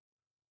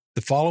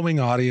The following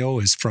audio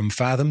is from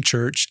Fathom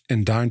Church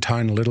in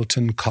downtown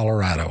Littleton,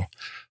 Colorado.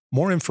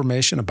 More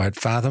information about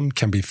Fathom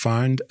can be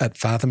found at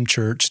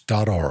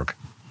fathomchurch.org.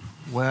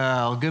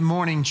 Well, good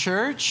morning,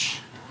 church.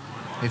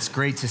 It's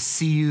great to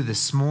see you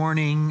this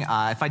morning.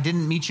 If I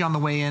didn't meet you on the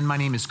way in, my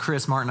name is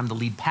Chris Martin. I'm the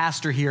lead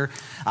pastor here.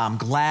 I'm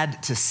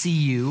glad to see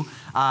you.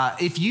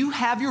 If you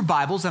have your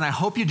Bibles, and I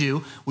hope you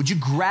do, would you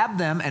grab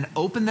them and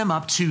open them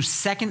up to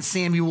 2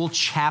 Samuel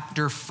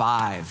chapter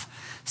 5.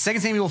 2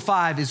 Samuel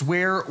 5 is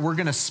where we're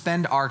going to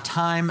spend our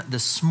time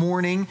this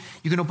morning.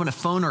 You can open a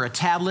phone or a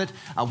tablet.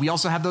 We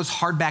also have those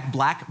hardback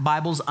black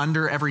Bibles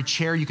under every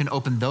chair. You can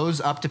open those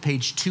up to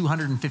page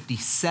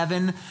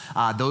 257.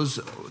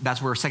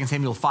 That's where 2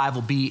 Samuel 5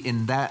 will be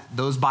in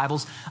those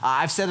Bibles.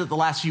 I've said it the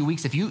last few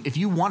weeks, if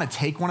you want to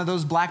take one of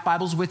those black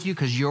Bibles with you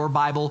because your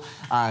Bible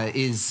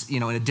is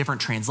in a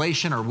different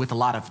translation or with a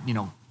lot of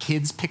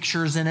kids'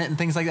 pictures in it and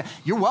things like that,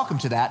 you're welcome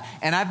to that.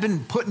 And I've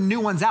been putting new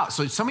ones out.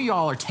 So some of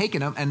y'all are taking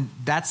them, and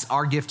that's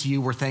our gift to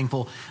you. We're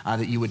thankful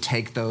that you would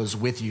take those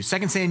with you.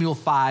 2 Samuel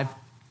 5.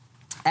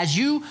 As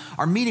you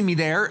are meeting me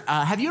there,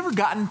 have you ever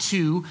gotten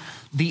to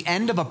the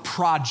end of a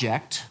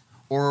project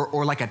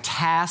or like a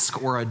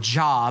task or a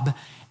job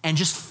and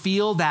just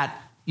feel that,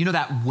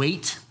 that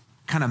weight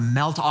kind of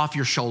melt off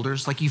your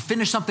shoulders? Like you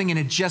finish something and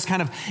it just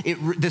kind of,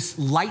 this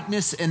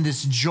lightness and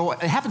this joy.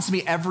 It happens to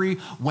me every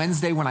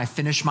Wednesday when I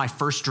finish my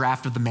first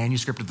draft of the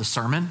manuscript of the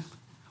sermon,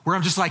 where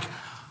I'm just like,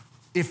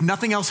 if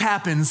nothing else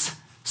happens,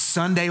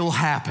 Sunday will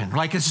happen.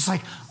 Like, it's just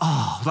like,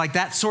 like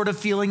that sort of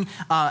feeling,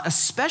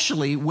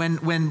 especially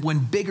when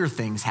bigger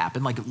things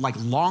happen, like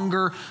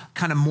longer,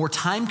 kind of more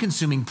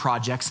time-consuming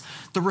projects.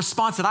 The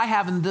response that I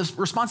have, and the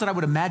response that I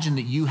would imagine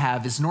that you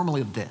have, is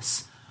normally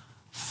this: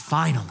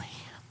 finally,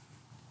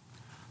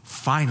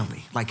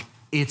 like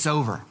it's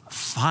over.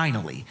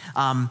 Finally,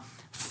 I'm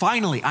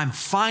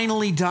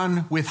finally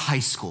done with high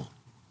school.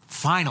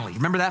 Finally,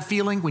 remember that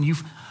feeling when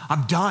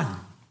I'm done,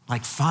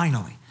 like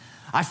finally.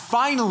 I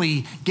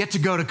finally get to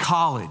go to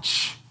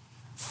college.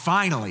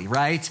 Finally,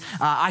 right?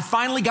 I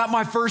finally got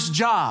my first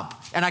job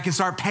and I can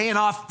start paying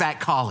off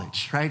that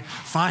college, right?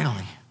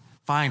 Finally.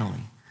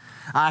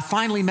 I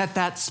finally met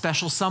that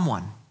special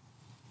someone.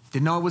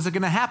 Didn't know it was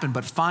going to happen,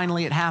 but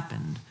finally it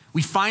happened.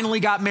 We finally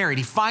got married.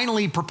 He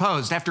finally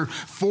proposed after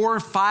 4,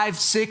 5,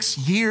 6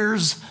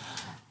 years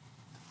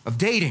of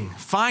dating.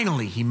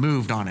 Finally, he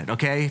moved on it,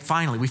 okay?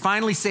 Finally. We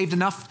finally saved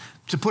enough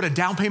to put a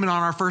down payment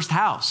on our first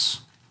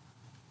house.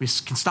 We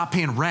can stop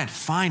paying rent,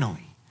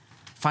 finally.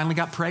 Finally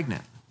got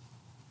pregnant.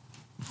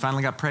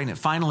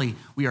 Finally,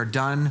 we are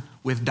done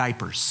with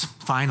diapers.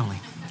 Finally,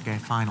 okay,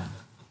 finally.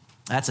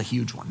 That's a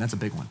huge one. That's a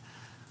big one.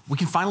 We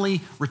can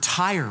finally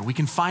retire. We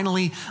can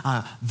finally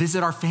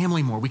visit our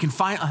family more. We can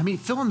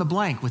fill in the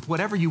blank with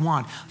whatever you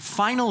want.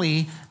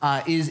 Finally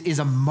is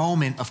a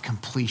moment of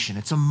completion.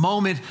 It's a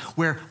moment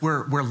where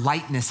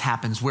lightness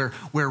happens, where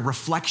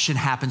reflection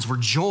happens, where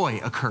joy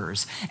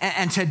occurs.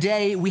 And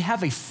today we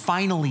have a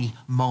finally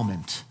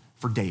moment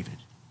for David.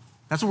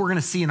 That's what we're going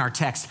to see in our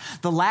text.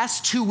 The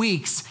last 2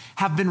 weeks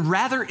have been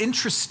rather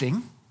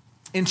interesting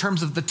in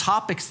terms of the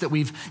topics that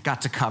we've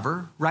got to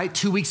cover, right?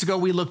 2 weeks ago,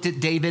 we looked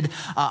at David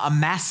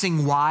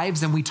amassing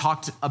wives, and we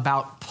talked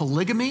about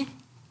polygamy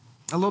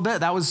a little bit.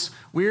 That was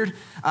weird.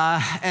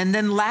 And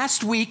then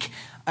last week,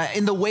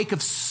 in the wake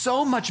of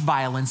so much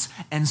violence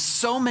and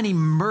so many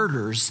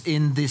murders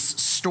in this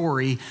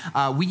story,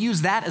 we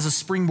use that as a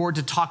springboard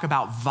to talk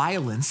about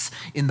violence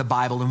in the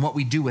Bible and what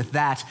we do with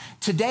that.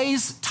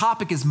 Today's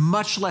topic is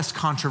much less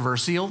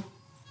controversial,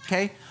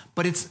 okay?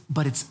 But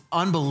it's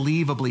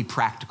unbelievably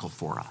practical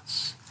for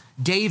us.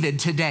 David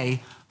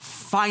today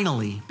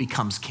finally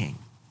becomes king.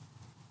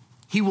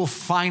 He will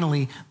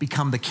finally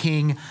become the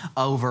king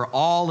over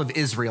all of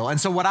Israel.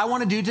 And so what I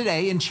want to do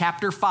today in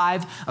chapter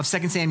 5 of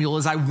 2 Samuel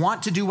is I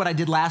want to do what I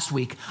did last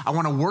week. I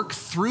want to work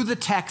through the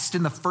text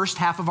in the first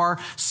half of our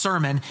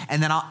sermon,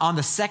 and then on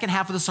the second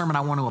half of the sermon,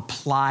 I want to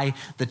apply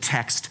the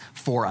text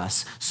for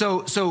us.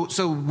 So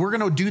we're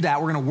going to do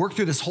that. We're going to work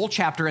through this whole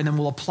chapter, and then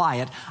we'll apply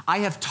it. I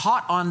have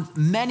taught on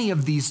many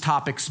of these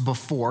topics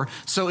before,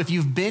 so if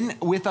you've been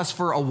with us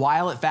for a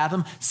while at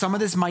Fathom, some of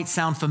this might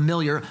sound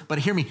familiar, but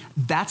hear me,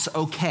 that's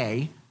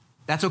okay.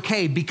 That's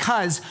okay,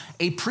 because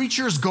a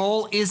preacher's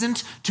goal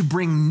isn't to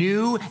bring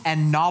new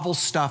and novel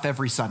stuff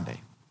every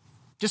Sunday.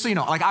 Just so you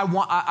know, like I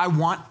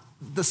want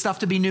the stuff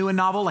to be new and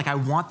novel, like I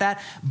want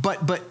that,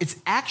 but it's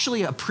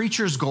actually a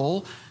preacher's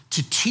goal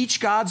to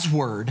teach God's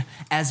word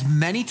as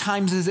many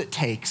times as it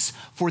takes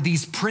for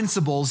these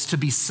principles to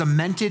be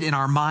cemented in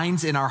our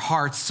minds, in our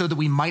hearts, so that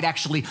we might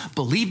actually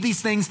believe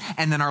these things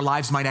and then our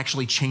lives might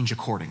actually change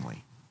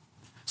accordingly.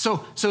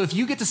 So if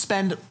you get to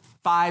spend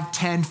 5,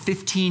 10,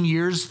 15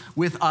 years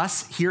with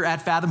us here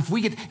at Fathom,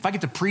 if I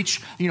get to preach,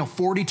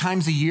 40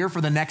 times a year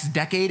for the next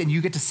decade and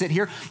you get to sit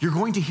here, you're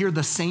going to hear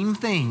the same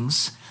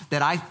things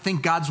that I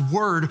think God's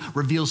word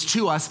reveals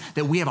to us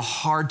that we have a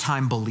hard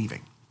time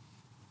believing.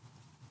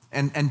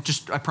 And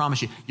just, I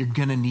promise you, you're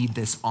gonna need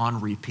this on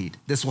repeat.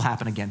 This will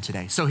happen again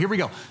today. So here we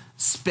go.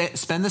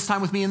 Spend this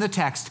time with me in the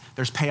text.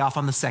 There's payoff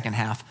on the second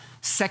half.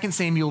 2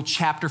 Samuel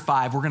chapter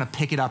 5, we're gonna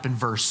pick it up in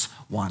verse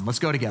 1. Let's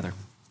go together.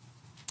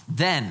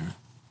 Then,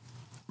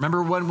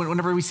 remember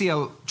whenever we see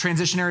a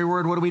transitionary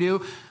word, what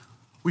do?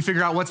 We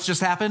figure out what's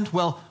just happened.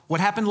 Well, what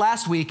happened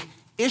last week,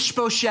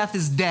 Ishbosheth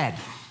is dead.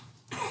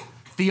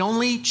 The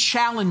only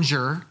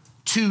challenger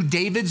to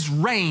David's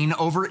reign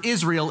over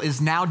Israel is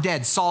now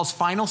dead. Saul's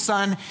final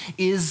son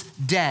is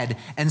dead.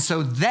 And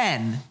so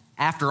then,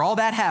 after all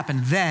that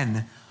happened,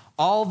 then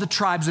all the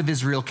tribes of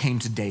Israel came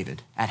to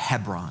David at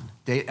Hebron.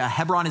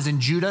 Hebron is in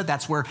Judah.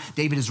 That's where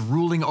David is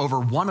ruling over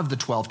one of the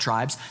 12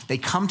 tribes. They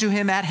come to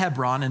him at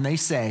Hebron and they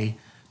say,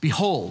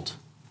 "Behold,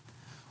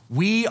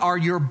 we are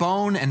your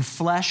bone and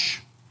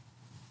flesh.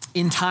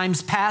 In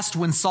times past,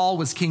 when Saul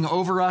was king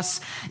over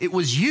us, it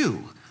was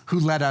you who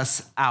led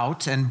us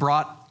out and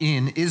brought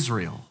in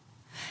Israel.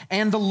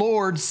 And the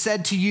Lord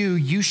said to you,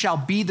 you shall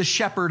be the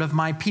shepherd of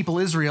my people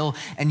Israel,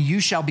 and you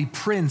shall be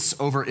prince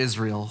over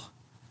Israel."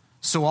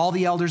 So all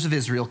the elders of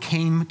Israel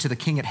came to the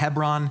king at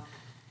Hebron,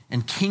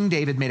 and King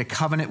David made a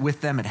covenant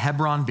with them at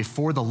Hebron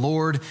before the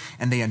Lord,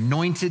 and they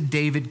anointed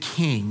David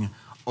king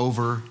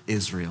over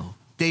Israel.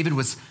 David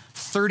was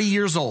 30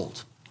 years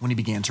old when he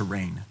began to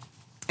reign,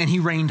 and he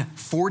reigned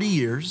 40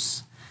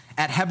 years.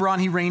 At Hebron,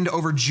 he reigned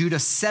over Judah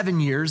 7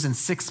 years and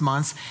 6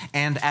 months,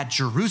 and at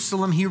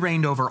Jerusalem, he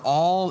reigned over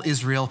all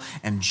Israel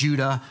and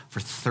Judah for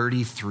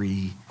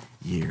 33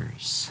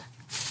 years.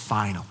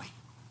 Finally.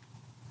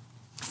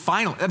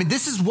 I mean,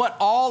 this is what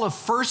all of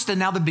 1st and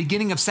now the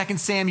beginning of 2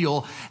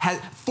 Samuel had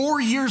 4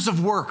 years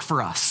of work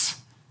for us.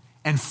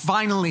 And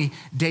finally,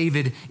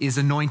 David is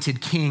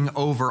anointed king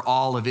over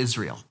all of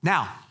Israel.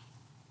 Now,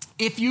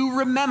 if you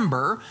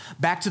remember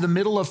back to the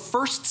middle of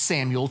 1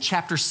 Samuel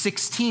chapter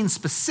 16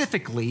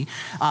 specifically,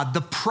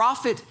 the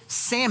prophet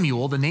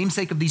Samuel, the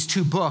namesake of these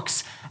two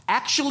books,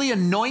 actually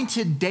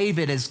anointed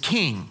David as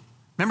king.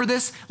 Remember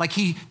this? Like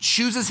he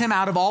chooses him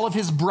out of all of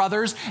his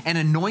brothers and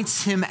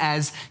anoints him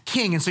as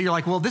king. And so you're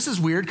like, well, this is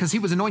weird because he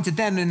was anointed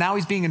then and now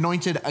he's being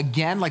anointed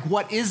again. Like,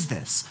 what is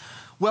this?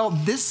 Well,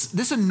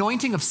 this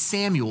anointing of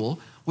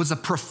Samuel was a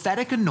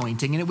prophetic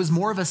anointing, and it was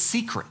more of a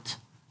secret.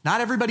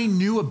 Not everybody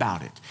knew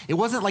about it. It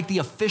wasn't like the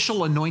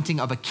official anointing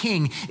of a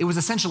king. It was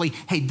essentially,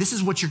 hey, this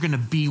is what you're going to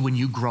be when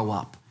you grow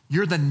up.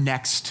 You're the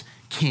next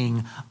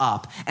king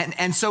up.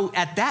 And so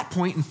at that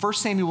point in 1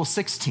 Samuel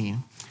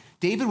 16,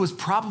 David was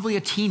probably a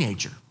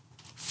teenager,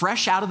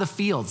 fresh out of the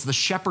fields, the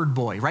shepherd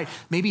boy, right?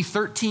 Maybe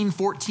 13,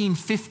 14,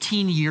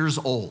 15 years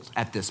old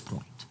at this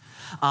point.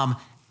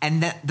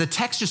 And that the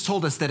text just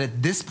told us that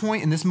at this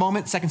point, in this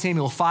moment, 2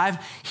 Samuel 5,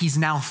 he's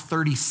now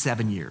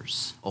 37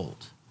 years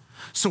old.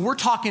 So we're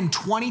talking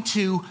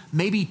 22,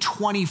 maybe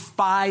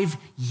 25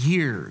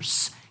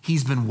 years.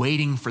 He's been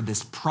waiting for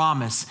this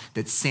promise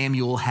that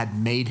Samuel had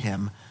made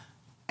him,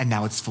 and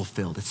now it's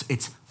fulfilled.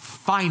 It's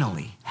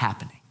finally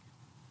happening.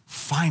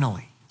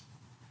 Finally.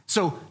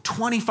 So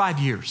 25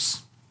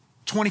 years,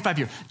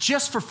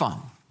 just for fun,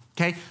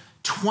 okay?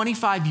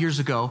 25 years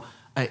ago,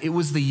 it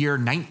was the year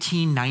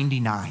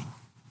 1999.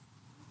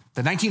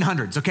 The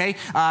 1900s, okay?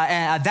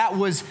 That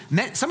was,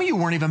 some of you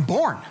weren't even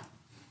born.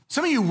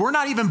 Some of you were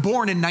not even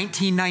born in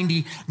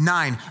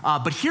 1999.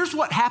 But here's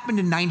what happened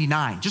in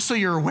 99, just so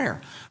you're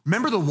aware.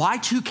 Remember the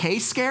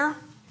Y2K scare?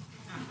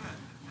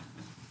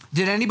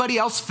 Did anybody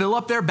else fill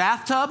up their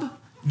bathtub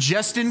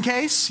just in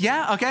case?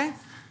 Yeah, okay.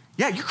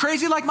 Yeah, you're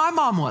crazy like my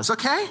mom was,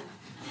 okay?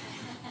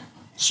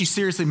 She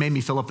seriously made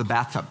me fill up the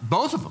bathtub,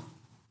 both of them.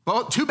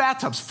 Two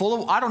bathtubs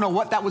full of, I don't know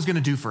what that was going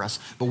to do for us,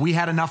 but we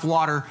had enough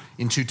water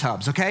in 2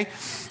 tubs, okay?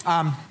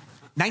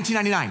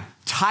 1999,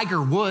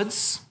 Tiger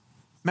Woods.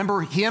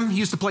 Remember him? He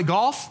used to play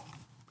golf.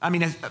 I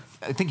mean,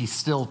 I think he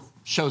still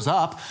shows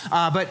up,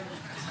 but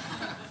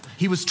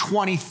he was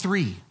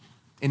 23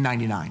 in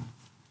 99,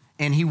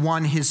 and he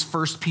won his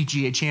first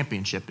PGA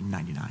championship in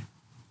 99,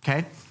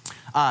 okay?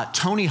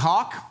 Tony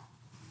Hawk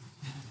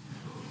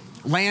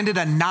landed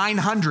a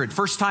 900,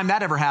 first time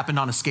that ever happened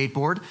on a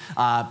skateboard.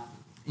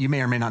 You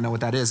may or may not know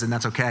what that is, and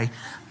that's okay.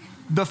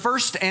 The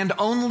first and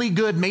only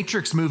good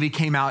Matrix movie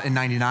came out in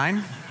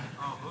 99.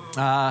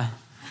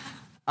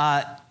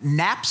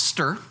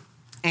 Napster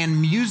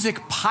and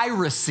music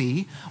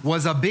piracy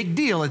was a big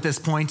deal at this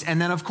point. And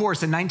then, of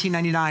course, in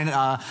 1999,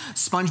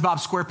 SpongeBob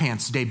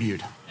SquarePants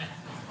debuted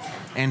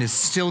and is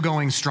still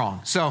going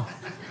strong. So,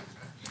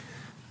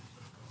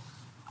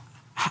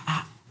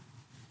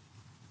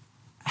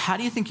 how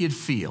do you think you'd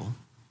feel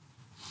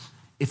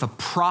if a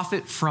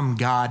prophet from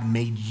God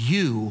made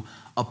you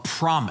a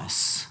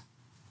promise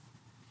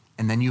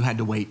and then you had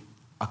to wait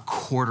a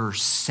quarter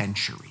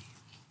century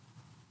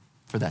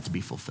for that to be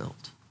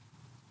fulfilled?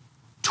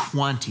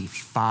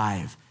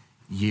 25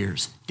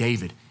 years.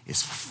 David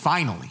is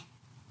finally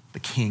the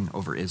king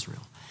over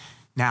Israel.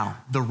 Now,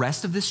 the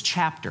rest of this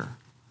chapter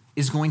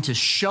is going to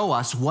show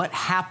us what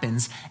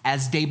happens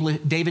as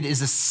David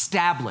is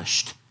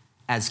established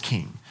as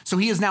king. So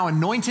he is now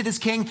anointed as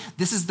king.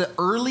 This is the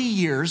early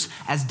years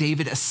as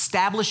David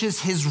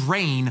establishes his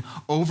reign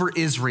over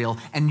Israel.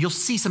 And you'll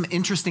see some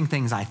interesting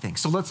things, I think.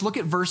 So let's look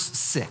at verse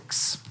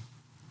 6.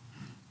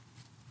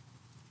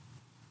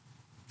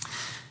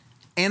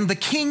 And the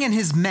king and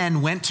his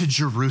men went to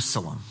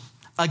Jerusalem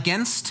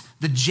against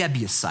the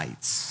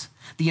Jebusites,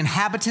 the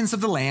inhabitants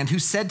of the land, who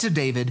said to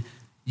David,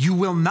 "You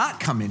will not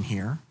come in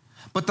here,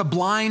 but the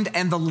blind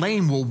and the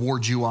lame will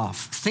ward you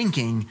off,"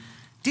 thinking,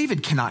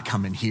 "David cannot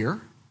come in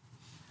here."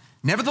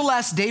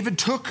 Nevertheless, David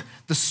took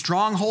the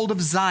stronghold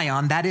of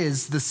Zion, that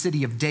is, the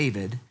city of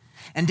David.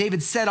 And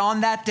David said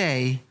on that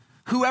day,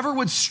 "Whoever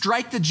would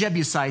strike the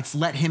Jebusites,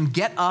 let him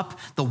get up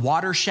the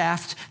water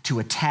shaft to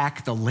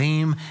attack the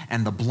lame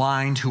and the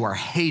blind who are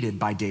hated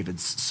by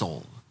David's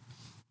soul."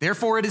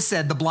 Therefore it is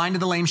said, "The blind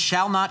and the lame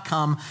shall not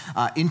come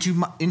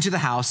into the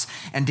house."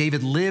 And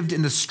David lived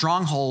in the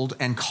stronghold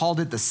and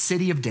called it the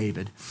city of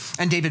David.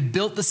 And David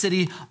built the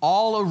city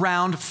all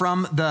around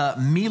from the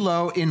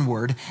Millo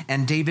inward.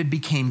 And David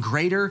became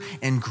greater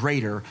and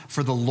greater,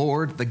 for the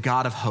Lord, the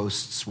God of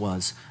hosts,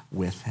 was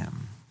with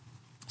him.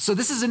 So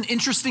this is an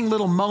interesting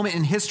little moment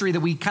in history that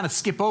we kind of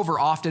skip over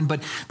often,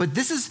 but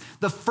this is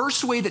the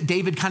first way that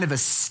David kind of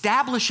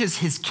establishes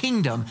his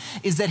kingdom,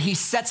 is that he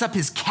sets up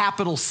his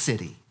capital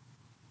city.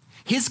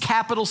 His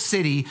capital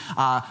city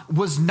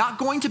was not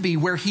going to be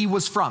where he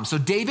was from. So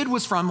David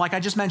was from, like I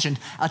just mentioned,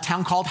 a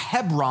town called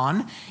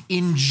Hebron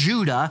in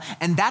Judah.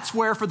 And that's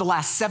where for the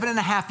last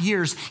 7.5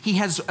 years, he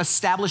has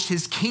established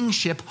his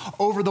kingship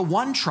over the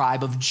one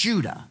tribe of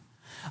Judah.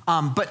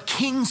 But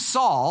King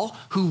Saul,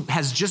 who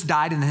has just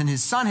died and then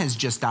his son has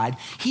just died,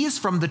 he is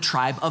from the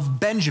tribe of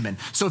Benjamin.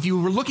 So if you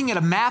were looking at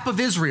a map of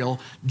Israel,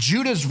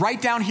 Judah's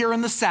right down here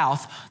in the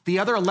south. The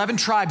other 11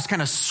 tribes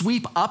kind of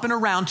sweep up and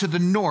around to the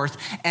north,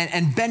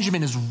 and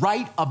Benjamin is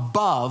right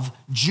above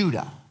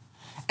Judah.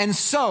 And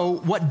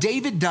so what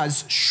David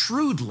does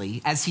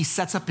shrewdly as he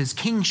sets up his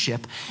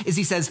kingship is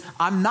he says,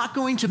 "I'm not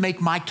going to make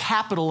my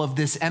capital of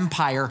this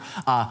empire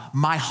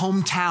my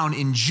hometown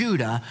in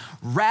Judah.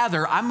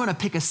 Rather, I'm going to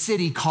pick a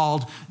city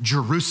called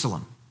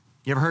Jerusalem."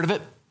 You ever heard of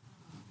it?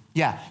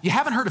 Yeah. You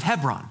haven't heard of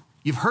Hebron.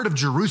 You've heard of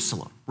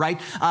Jerusalem,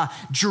 right?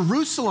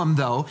 Jerusalem,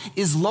 though,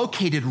 is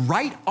located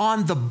right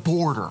on the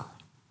border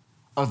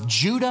of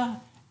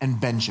Judah and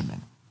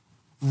Benjamin.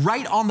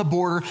 Right on the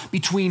border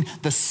between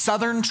the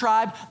southern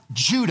tribe,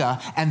 Judah,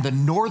 and the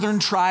northern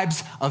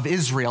tribes of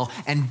Israel.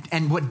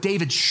 And what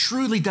David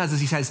shrewdly does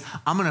is he says,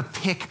 "I'm going to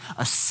pick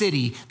a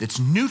city that's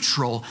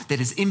neutral, that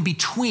is in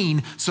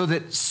between, so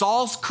that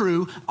Saul's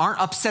crew aren't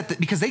upset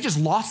because they just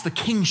lost the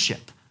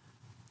kingship.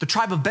 The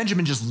tribe of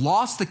Benjamin just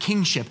lost the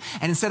kingship.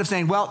 And instead of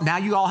saying, well, now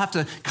you all have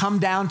to come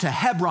down to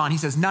Hebron, he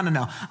says, no.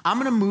 I'm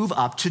going to move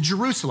up to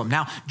Jerusalem.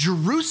 Now,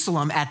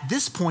 Jerusalem at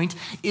this point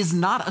is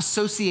not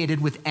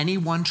associated with any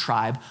one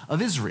tribe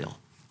of Israel.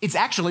 It's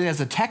actually, as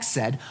the text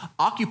said,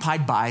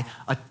 occupied by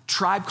a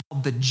tribe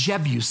called the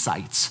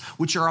Jebusites,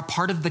 which are a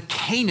part of the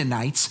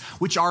Canaanites,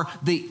 which are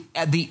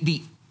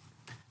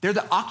they're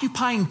the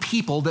occupying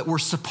people that were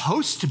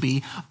supposed to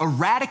be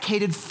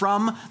eradicated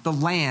from the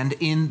land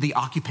in the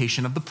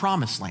occupation of the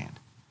Promised Land.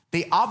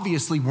 They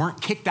obviously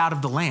weren't kicked out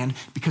of the land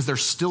because they're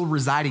still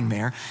residing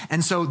there.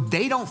 And so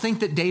they don't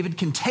think that David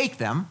can take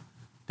them.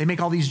 They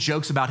make all these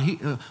jokes about,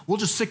 we'll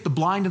just stick the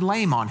blind and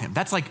lame on him.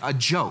 That's like a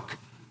joke.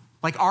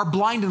 Like our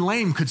blind and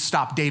lame could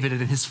stop David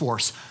and his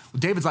force. Well,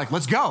 David's like,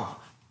 let's go.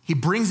 He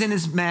brings in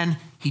his men,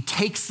 he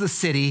takes the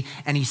city,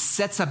 and he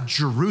sets up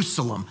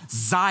Jerusalem,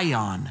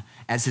 Zion,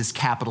 as his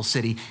capital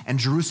city. And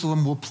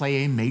Jerusalem will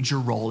play a major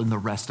role in the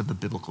rest of the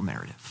biblical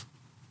narrative.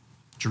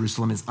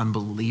 Jerusalem is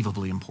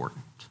unbelievably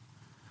important.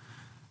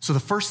 So the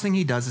first thing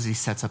he does is he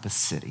sets up a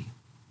city,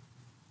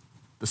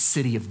 the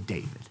city of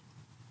David.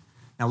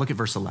 Now look at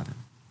verse 11.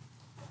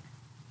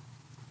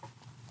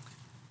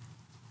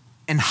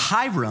 And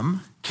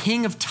Hiram,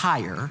 king of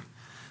Tyre,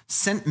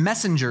 sent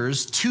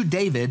messengers to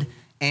David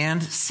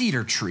and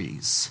cedar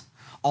trees,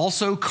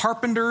 also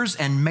carpenters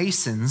and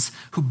masons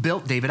who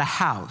built David a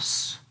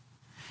house.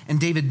 And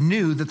David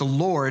knew that the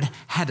Lord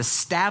had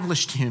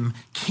established him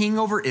king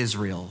over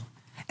Israel,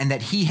 and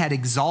that he had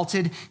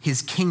exalted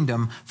his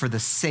kingdom for the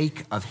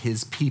sake of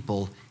his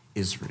people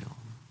Israel.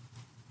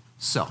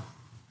 So,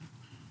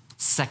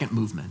 second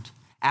movement.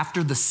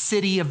 After the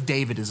city of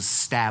David is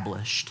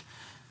established,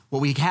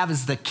 what we have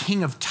is the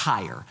king of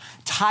Tyre.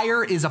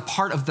 Tyre is a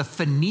part of the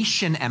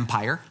Phoenician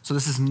Empire, so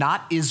this is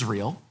not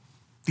Israel.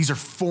 These are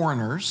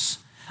foreigners.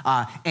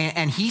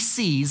 And he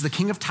sees, the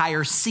king of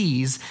Tyre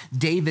sees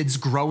David's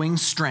growing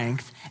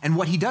strength, and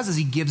what he does is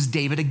he gives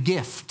David a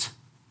gift.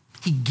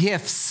 He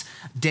gifts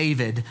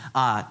David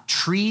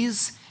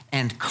trees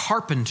and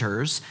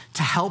carpenters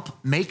to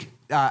help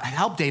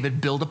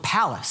David build a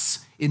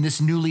palace in this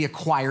newly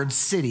acquired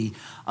city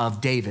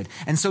of David.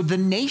 And so the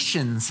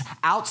nations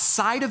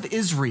outside of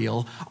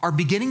Israel are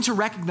beginning to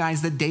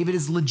recognize that David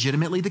is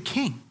legitimately the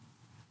king,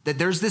 that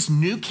there's this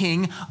new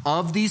king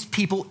of these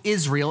people,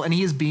 Israel, and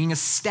he is being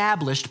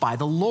established by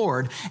the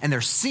Lord. And they're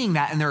seeing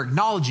that and they're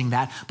acknowledging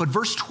that. But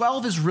verse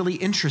 12 is really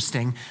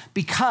interesting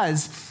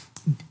because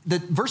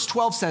verse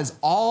 12 says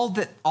all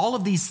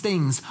of these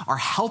things are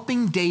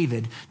helping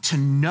David to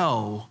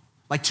know,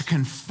 like to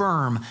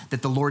confirm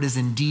that the Lord is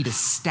indeed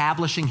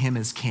establishing him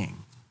as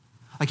king.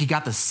 Like he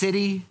got the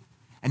city,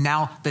 and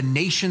now the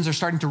nations are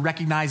starting to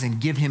recognize and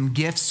give him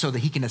gifts so that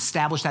he can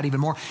establish that even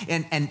more.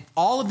 And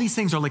all of these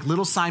things are like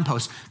little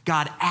signposts.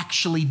 God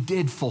actually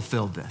did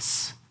fulfill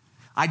this.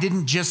 I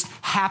didn't just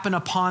happen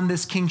upon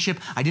this kingship.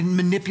 I didn't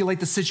manipulate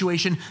the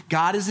situation.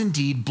 God is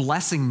indeed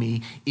blessing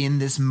me in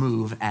this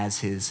move as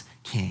his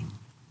king.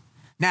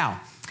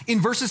 Now,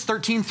 in verses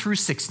 13 through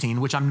 16,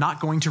 which I'm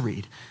not going to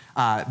read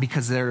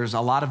because there's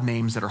a lot of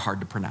names that are hard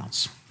to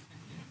pronounce.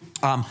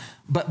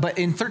 But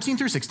in 13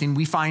 through 16,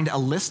 we find a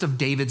list of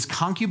David's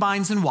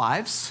concubines and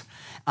wives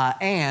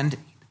and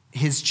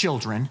his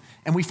children.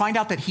 And we find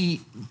out that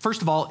he,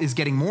 first of all, is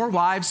getting more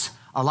wives,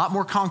 a lot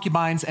more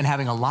concubines, and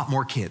having a lot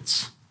more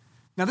kids.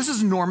 Now, this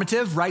is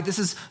normative, right? This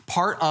is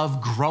part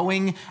of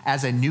growing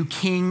as a new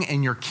king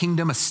in your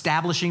kingdom,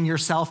 establishing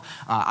yourself.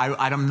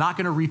 I'm not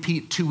going to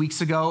repeat 2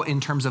 weeks ago in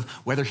terms of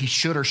whether he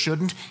should or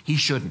shouldn't. He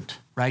shouldn't,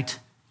 right?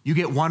 You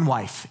get one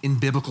wife in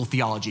biblical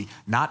theology,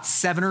 not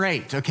 7 or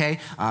 8, okay?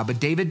 But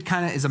David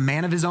kind of is a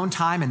man of his own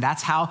time, and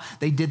that's how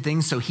they did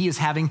things. So he is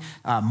having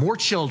more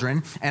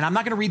children. And I'm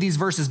not going to read these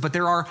verses, but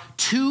there are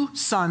 2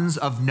 sons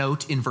of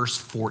note in verse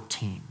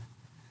 14.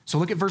 So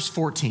look at verse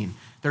 14.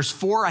 There's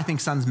 4, I think,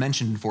 sons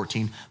mentioned in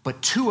 14,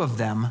 but 2 of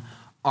them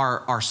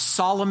are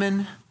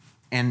Solomon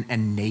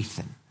and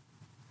Nathan.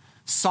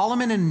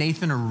 Solomon and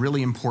Nathan are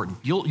really important.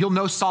 You'll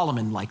know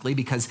Solomon likely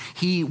because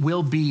he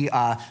will be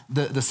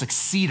the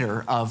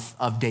successor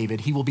of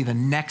David. He will be the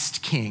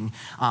next king.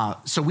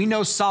 So we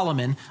know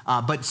Solomon,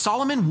 but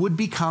Solomon would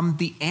become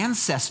the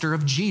ancestor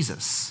of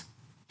Jesus.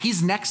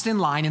 He's next in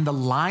line in the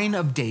line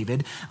of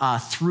David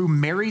through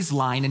Mary's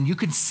line, and you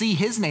can see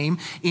his name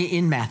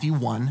in Matthew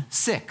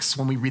 1:6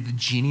 when we read the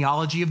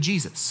genealogy of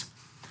Jesus.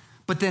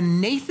 But then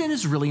Nathan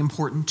is really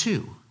important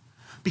too,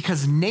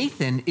 because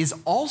Nathan is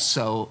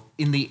also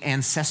in the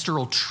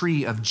ancestral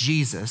tree of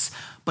Jesus,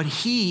 but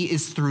he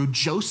is through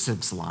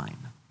Joseph's line.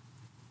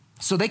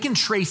 So they can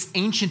trace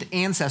ancient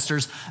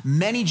ancestors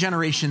many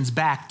generations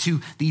back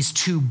to these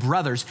 2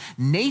 brothers.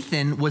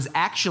 Nathan was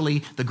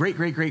actually the great,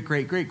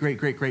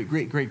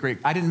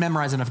 I didn't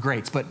memorize enough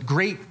greats, but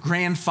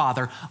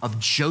great-grandfather of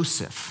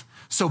Joseph.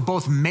 So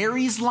both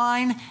Mary's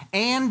line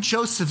and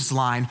Joseph's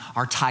line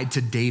are tied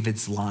to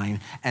David's line.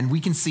 And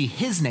we can see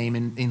his name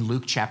in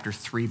Luke chapter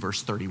 3,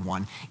 verse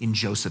 31 in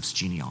Joseph's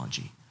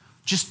genealogy.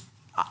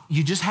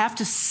 You just have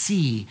to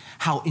see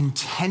how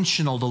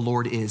intentional the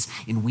Lord is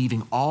in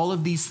weaving all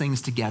of these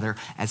things together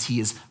as he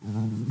is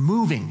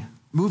moving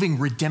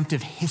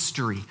redemptive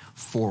history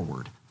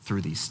forward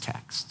through these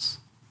texts.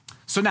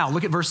 So now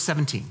look at verse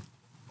 17.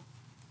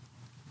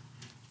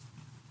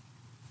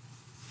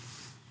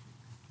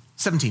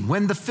 17,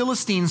 when the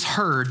Philistines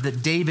heard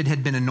that David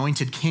had been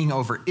anointed king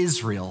over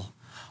Israel,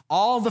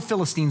 all the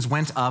Philistines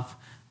went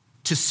up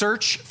to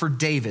search for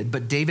David,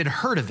 but David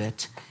heard of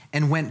it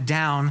and went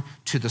down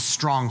to the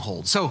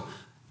stronghold. So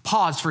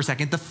pause for a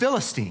second. The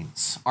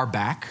Philistines are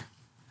back.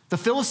 The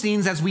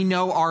Philistines, as we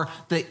know, are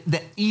the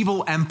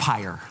evil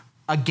empire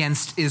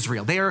against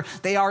Israel.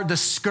 They are the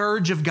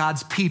scourge of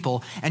God's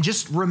people. And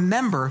just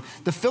remember,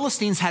 the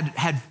Philistines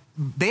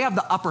they have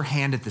the upper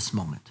hand at this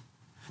moment.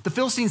 The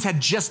Philistines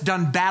had just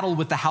done battle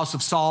with the house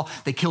of Saul.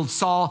 They killed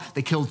Saul.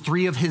 They killed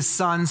 3 of his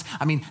sons.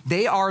 I mean,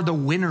 they are the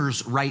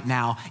winners right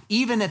now.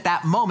 Even at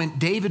that moment,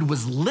 David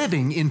was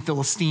living in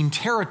Philistine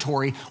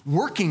territory,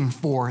 working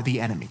for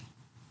the enemy.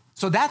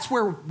 So that's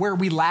where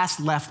we last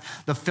left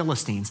the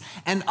Philistines.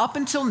 And up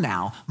until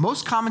now,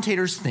 most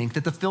commentators think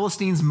that the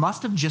Philistines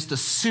must have just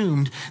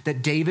assumed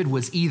that David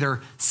was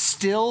either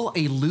still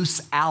a loose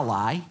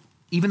ally,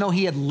 even though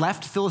he had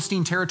left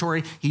Philistine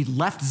territory, he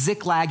left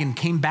Ziklag and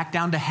came back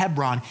down to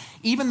Hebron.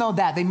 Even though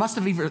that, they must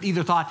have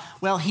either thought,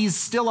 well, he's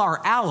still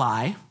our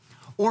ally,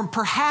 or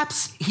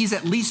perhaps he's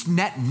at least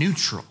net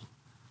neutral.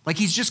 Like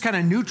he's just kind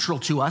of neutral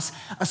to us,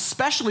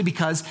 especially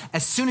because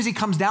as soon as he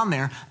comes down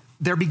there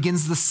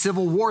begins the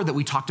civil war that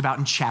we talked about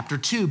in chapter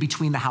 2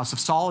 between the house of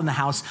Saul and the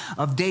house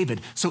of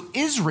David. So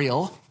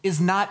Israel is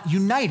not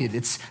united,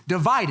 it's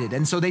divided,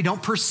 and so they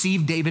don't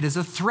perceive David as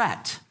a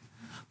threat.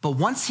 But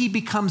once he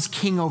becomes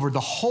king over the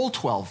whole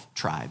 12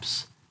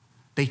 tribes,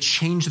 they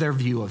change their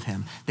view of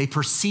him. They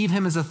perceive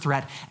him as a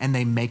threat and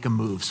they make a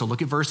move. So look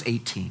at verse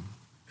 18.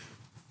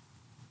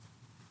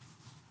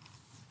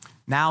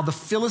 Now the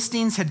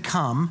Philistines had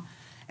come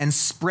and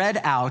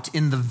spread out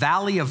in the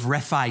valley of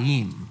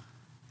Rephaim.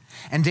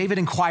 And David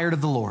inquired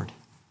of the Lord,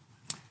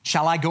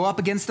 shall I go up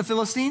against the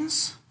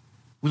Philistines?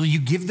 Will you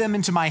give them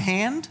into my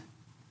hand?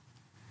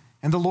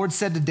 And the Lord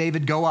said to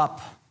David, go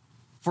up,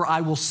 for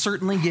I will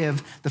certainly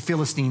give the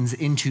Philistines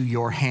into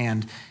your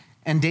hand.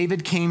 And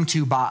David came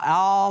to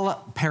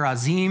Baal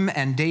Perazim,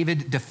 and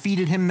David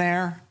defeated him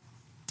there.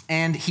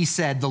 And he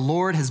said, the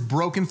Lord has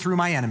broken through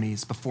my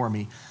enemies before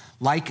me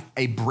like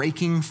a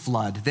breaking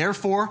flood.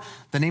 Therefore,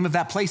 the name of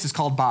that place is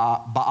called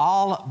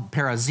Baal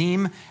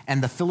Perazim,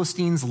 and the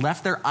Philistines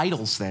left their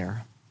idols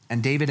there,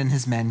 and David and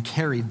his men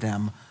carried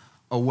them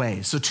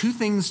away. So two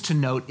things to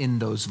note in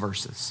those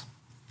verses.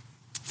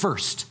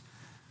 First,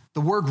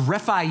 the word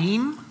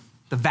Rephaim,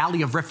 the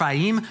valley of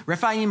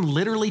Rephaim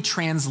literally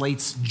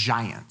translates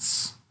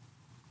giants.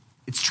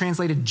 It's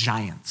translated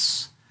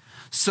giants.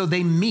 So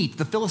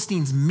the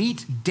Philistines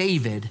meet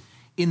David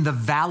in the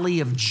valley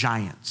of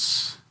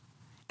giants.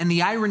 And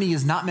the irony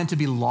is not meant to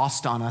be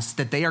lost on us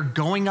that they are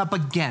going up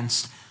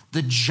against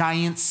the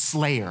giant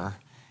slayer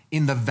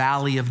in the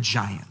valley of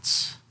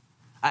giants.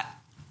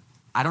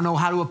 I don't know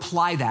how to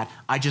apply that.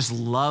 I just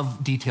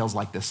love details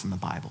like this in the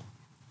Bible.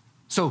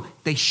 So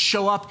they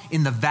show up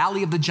in the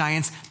valley of the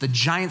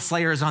giant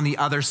slayer is on the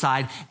other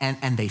side,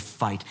 and they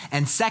fight.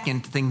 And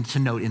second thing to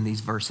note in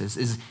these verses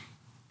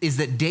is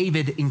that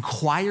David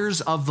inquires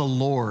of the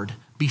Lord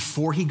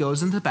before he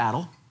goes into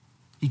battle.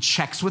 He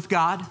checks with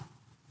God,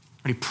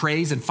 he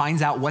prays and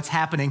finds out what's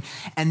happening,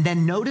 and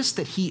then notice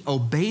that he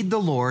obeyed the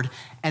Lord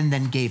and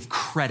then gave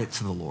credit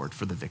to the Lord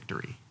for the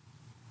victory.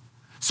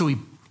 So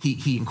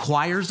he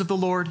inquires of the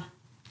Lord,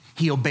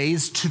 he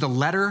obeys to the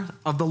letter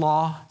of the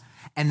law,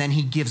 and then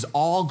he gives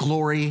all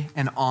glory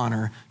and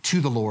honor to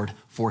the Lord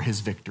for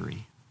his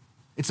victory.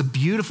 It's a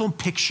beautiful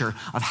picture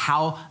of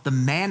how the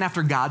man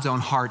after God's own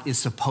heart is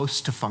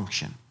supposed to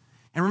function.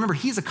 And remember,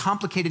 he's a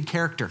complicated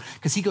character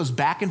because he goes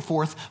back and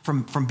forth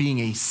from being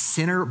a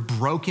sinner,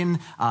 broken,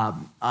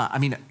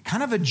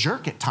 kind of a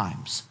jerk at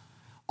times,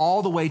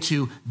 all the way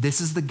to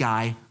this is the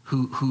guy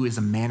who is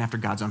a man after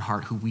God's own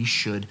heart who we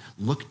should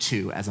look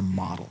to as a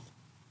model.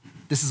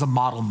 This is a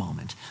model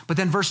moment. But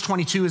then verse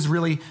 22 is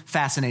really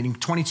fascinating.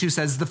 22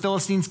 says, the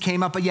Philistines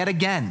came up yet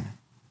again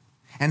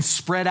and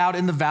spread out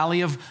in the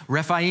valley of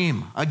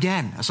Rephaim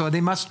again. So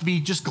they must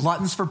be just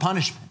gluttons for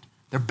punishment.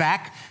 They're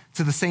back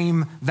to the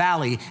same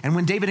valley. And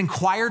when David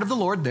inquired of the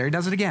Lord, there he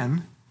does it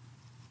again,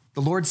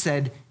 the Lord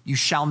said, you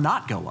shall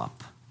not go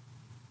up.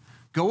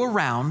 Go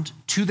around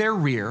to their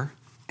rear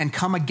and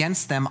come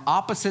against them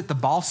opposite the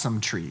balsam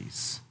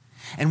trees.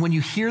 And when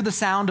you hear the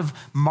sound of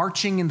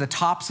marching in the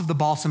tops of the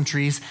balsam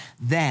trees,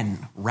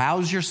 then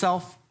rouse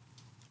yourself,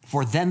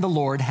 for then the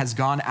Lord has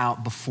gone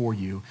out before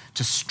you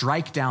to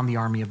strike down the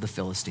army of the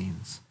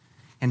Philistines.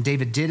 And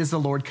David did as the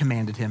Lord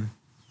commanded him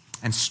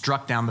and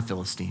struck down the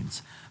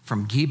Philistines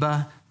from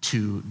Geba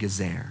to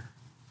Gezer.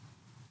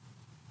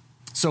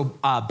 So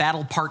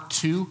battle part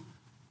 2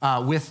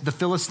 with the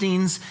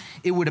Philistines,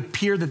 it would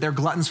appear that they're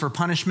gluttons for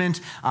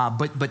punishment,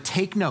 but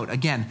take note,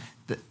 again,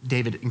 that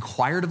David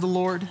inquired of the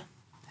Lord,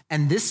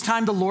 and this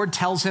time the Lord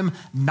tells him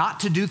not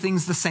to do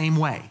things the same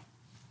way.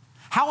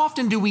 How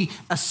often do we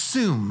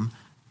assume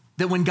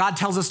that when God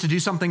tells us to do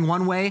something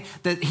one way,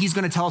 that he's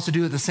going to tell us to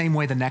do it the same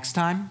way the next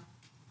time?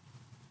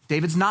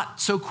 David's not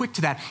so quick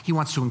to that. He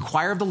wants to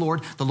inquire of the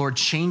Lord. The Lord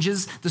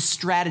changes the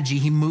strategy.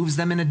 He moves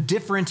them in a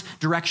different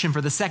direction for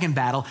the second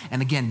battle.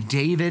 And again,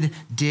 David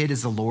did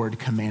as the Lord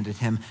commanded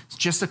him.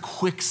 Just a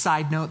quick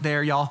side note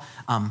there, y'all.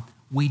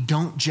 We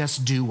don't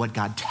just do what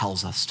God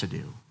tells us to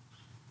do.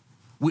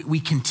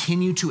 We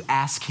continue to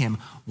ask him,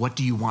 what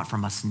do you want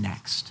from us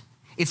next?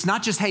 It's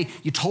not just, hey,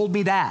 you told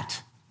me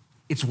that.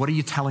 It's what are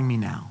you telling me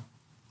now?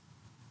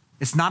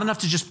 It's not enough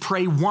to just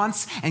pray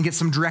once and get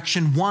some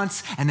direction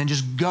once and then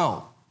just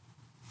go.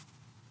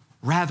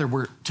 Rather,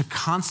 we're to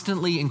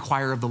constantly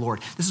inquire of the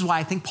Lord. This is why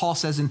I think Paul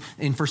says in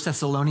 1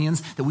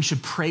 Thessalonians that we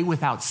should pray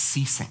without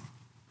ceasing.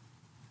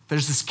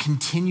 There's this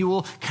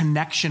continual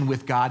connection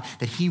with God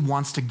that he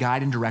wants to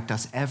guide and direct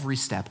us every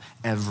step,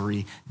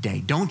 every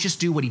day. Don't just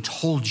do what he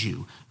told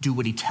you, do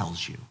what he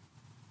tells you.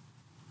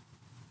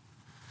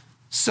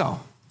 So,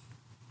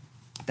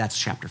 that's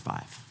chapter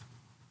 5.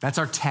 That's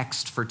our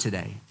text for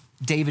today.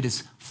 David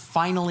is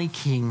finally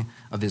king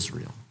of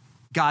Israel.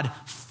 God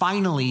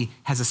finally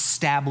has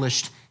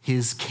established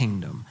his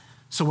kingdom.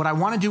 So what I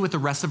want to do with the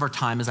rest of our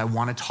time is I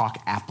want to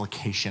talk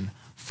application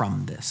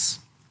from this.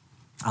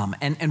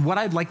 And what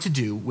I'd like to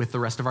do with the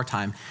rest of our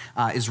time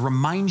is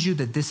remind you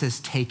that this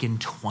has taken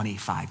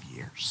 25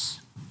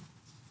 years.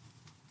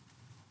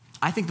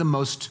 I think the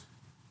most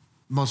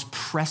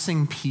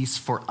pressing piece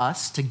for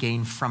us to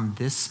gain from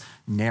this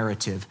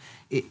narrative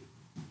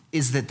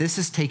is that this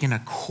has taken a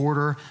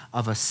quarter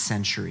of a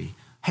century.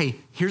 Hey,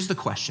 here's the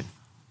question.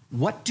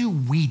 What do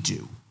we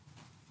do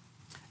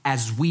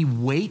as we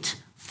wait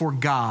for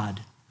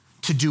God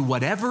to do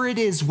whatever it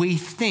is we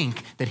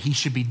think that he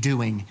should be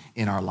doing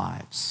in our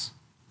lives?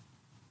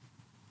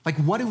 Like,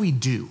 what do we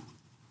do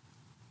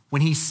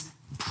when he's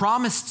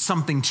promised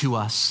something to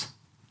us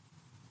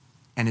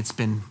and it's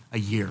been a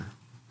year,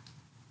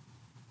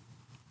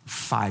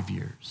 5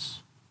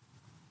 years,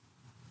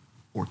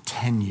 or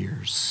 10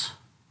 years,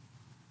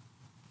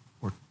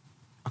 or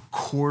a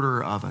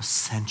quarter of a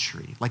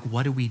century? Like,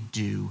 what do we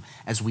do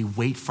as we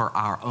wait for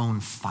our own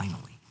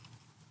finally?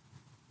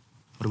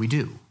 What do we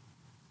do?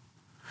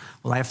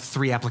 Well, I have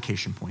 3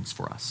 application points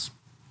for us.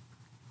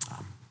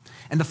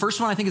 And the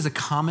first one I think is a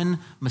common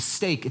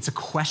mistake. It's a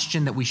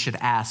question that we should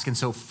ask. And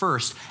so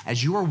first,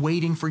 as you are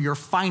waiting for your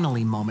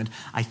finally moment,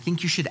 I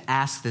think you should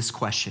ask this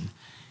question.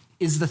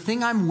 Is the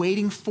thing I'm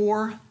waiting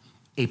for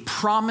a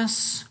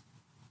promise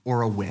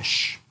or a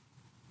wish?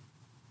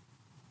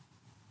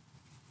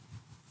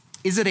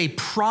 Is it a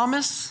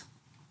promise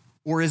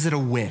or is it a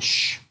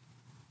wish?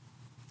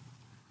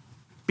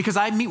 Because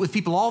I meet with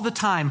people all the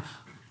time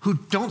who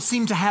don't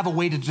seem to have a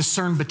way to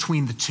discern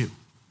between the two.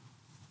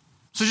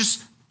 So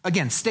just,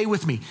 again, stay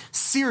with me.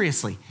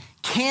 Seriously,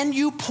 can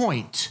you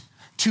point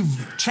to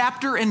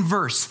chapter and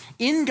verse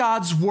in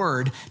God's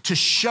word to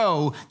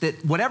show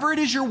that whatever it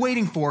is you're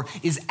waiting for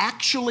is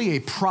actually a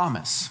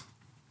promise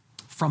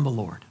from the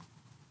Lord?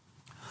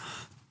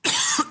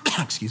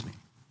 Excuse me.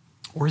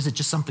 Or is it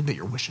just something that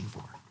you're wishing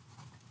for?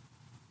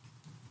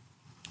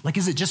 Like,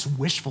 is it just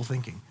wishful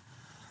thinking?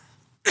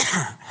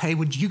 Hey,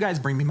 would you guys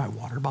bring me my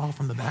water bottle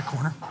from the back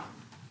corner?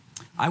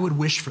 I would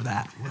wish for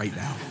that right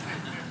now.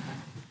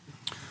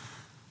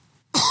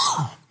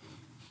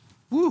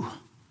 Woo.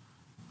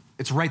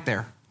 It's right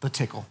there, the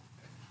tickle.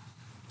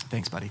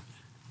 Thanks, buddy.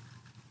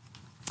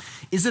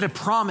 Is it a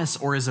promise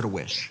or is it a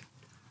wish?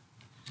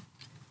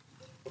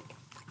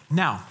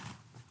 Now,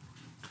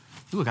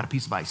 I got a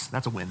piece of ice.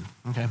 That's a win,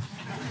 okay?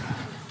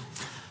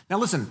 Now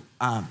listen,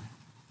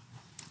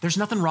 there's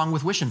nothing wrong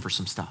with wishing for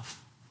some stuff.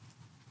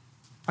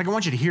 Like, I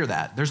want you to hear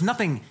that. There's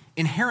nothing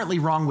inherently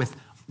wrong with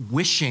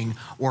wishing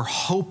or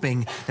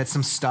hoping that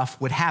some stuff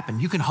would happen.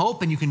 You can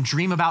hope and you can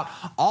dream about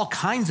all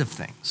kinds of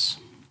things.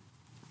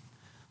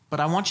 But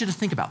I want you to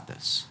think about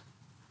this.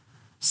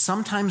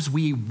 Sometimes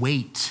we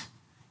wait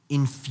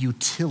in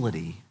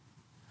futility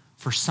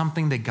for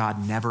something that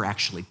God never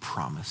actually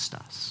promised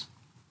us.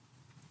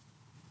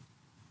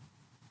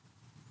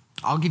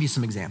 I'll give you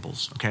some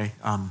examples, okay?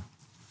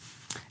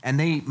 And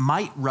they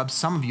might rub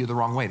some of you the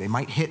wrong way. They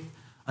might hit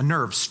a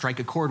nerve, strike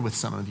a chord with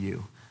some of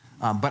you.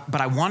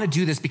 But I want to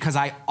do this because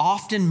I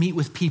often meet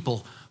with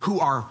people who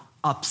are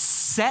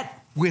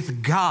upset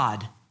with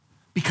God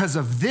because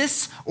of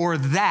this or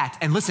that.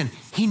 And listen,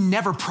 he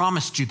never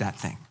promised you that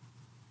thing.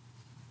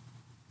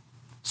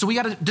 So we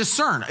got to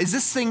discern, is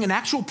this thing an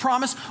actual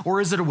promise or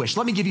is it a wish?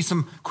 Let me give you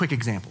some quick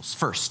examples.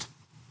 First,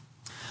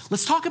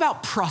 let's talk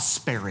about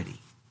prosperity.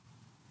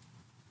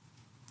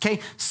 Okay,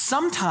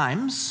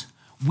 sometimes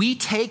we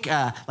take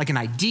like an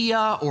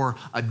idea or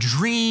a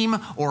dream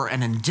or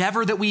an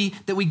endeavor that we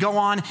go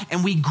on,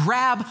 and we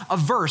grab a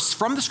verse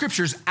from the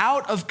scriptures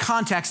out of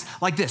context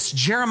like this,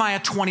 Jeremiah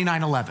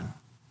 29:11.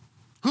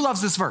 Who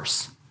loves this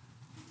verse?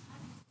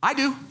 I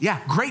do.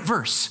 Yeah, great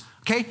verse.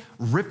 Okay,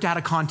 ripped out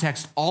of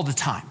context all the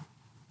time.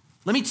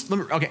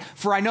 Okay,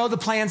 for I know the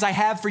plans I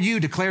have for you,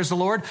 declares the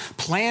Lord,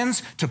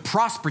 plans to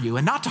prosper you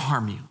and not to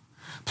harm you,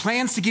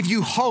 plans to give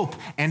you hope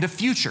and a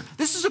future.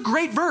 This is a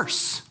great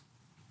verse.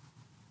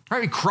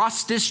 Right, we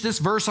cross-stitch this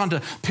verse onto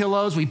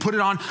pillows. We put it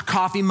on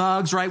coffee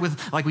mugs, right?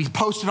 We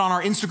post it on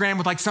our Instagram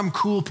with like some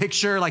cool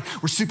picture, like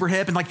we're super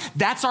hip, and like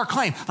that's our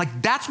claim.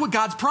 Like that's what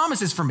God's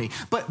promise is for me.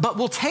 But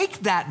we'll take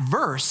that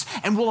verse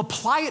and we'll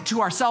apply it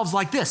to ourselves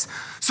like this.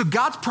 So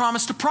God's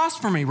promised to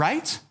prosper me,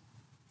 right?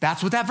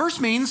 That's what that verse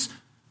means.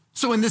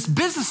 So in this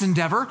business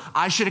endeavor,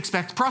 I should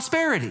expect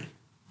prosperity.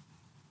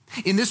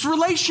 In this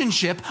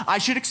relationship, I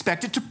should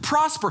expect it to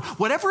prosper.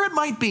 Whatever it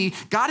might be,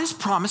 God has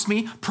promised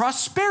me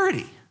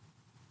prosperity.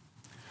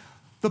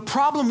 The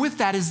problem with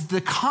that is the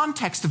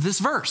context of this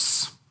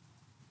verse,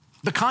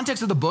 the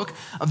context of the book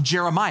of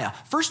Jeremiah.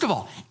 First of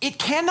all, it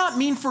cannot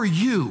mean for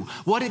you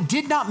what it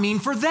did not mean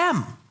for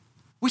them.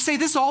 We say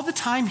this all the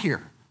time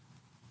here.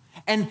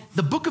 And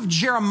the book of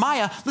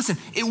Jeremiah, listen,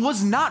 it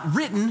was not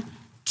written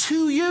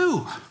to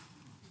you.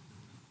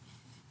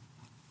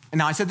 And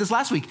now I said this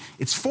last week,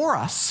 it's for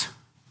us,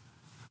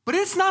 but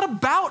it's not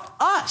about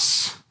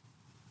us.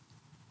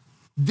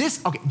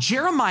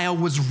 Jeremiah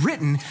was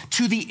written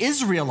to the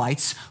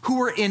Israelites who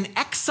were in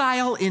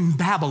exile in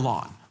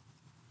Babylon.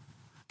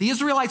 The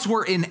Israelites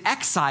were in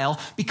exile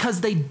because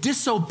they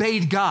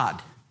disobeyed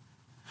God.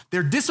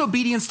 Their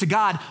disobedience to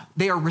God,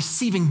 they are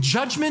receiving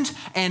judgment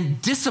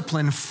and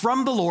discipline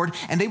from the Lord,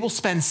 and they will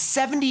spend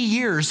 70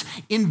 years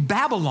in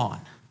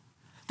Babylon.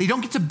 They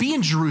don't get to be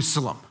in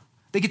Jerusalem.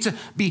 They get to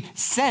be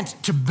sent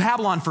to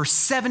Babylon for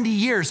 70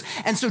 years.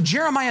 And so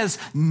Jeremiah's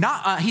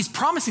he's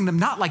promising them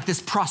not like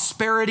this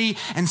prosperity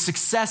and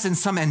success in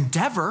some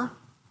endeavor.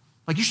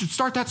 Like you should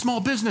start that small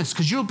business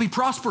because you'll be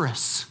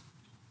prosperous.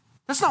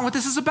 That's not what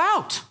this is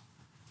about.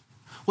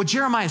 What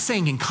Jeremiah is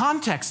saying in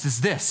context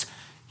is this: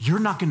 you're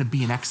not going to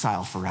be in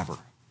exile forever.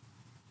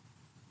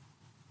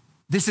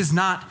 This is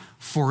not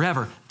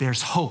forever.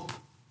 There's hope.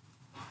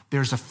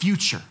 There's a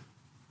future.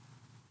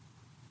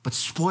 But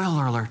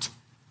spoiler alert,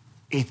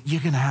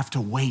 you're going to have to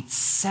wait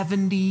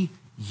 70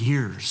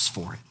 years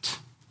for it.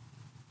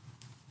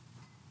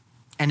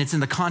 And it's in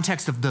the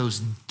context of those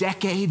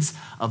decades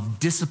of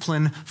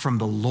discipline from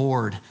the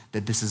Lord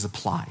that this is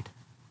applied.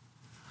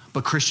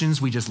 But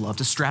Christians, we just love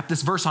to strap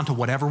this verse onto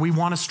whatever we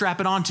want to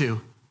strap it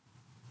onto.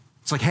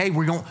 It's like, hey,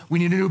 we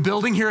need a new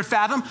building here at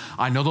Fathom.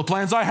 I know the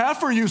plans I have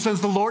for you,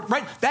 says the Lord,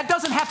 right? That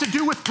doesn't have to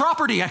do with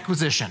property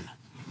acquisition.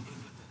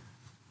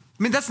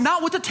 I mean, that's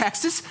not what the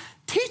text is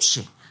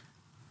teaching.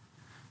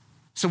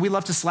 So we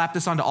love to slap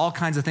this onto all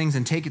kinds of things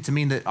and take it to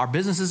mean that our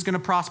business is going to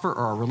prosper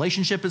or our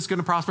relationship is going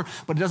to prosper,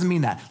 but it doesn't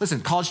mean that.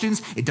 Listen, college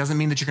students, it doesn't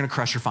mean that you're going to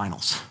crush your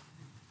finals.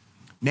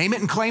 Name it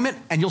and claim it,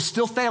 and you'll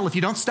still fail if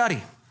you don't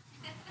study.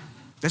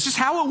 That's just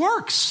how it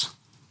works.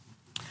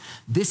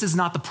 This is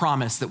not the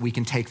promise that we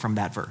can take from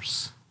that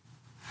verse.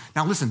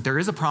 Now listen, there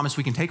is a promise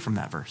we can take from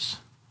that verse.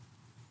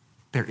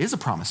 There is a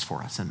promise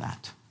for us in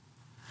that.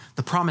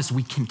 The promise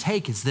we can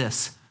take is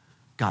this: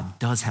 God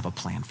does have a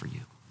plan for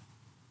you.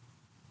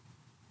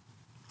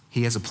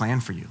 He has a plan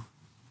for you.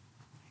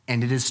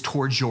 And it is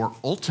towards your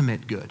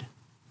ultimate good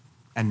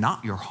and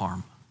not your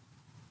harm.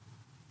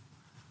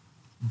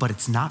 But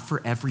it's not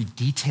for every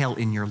detail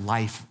in your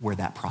life where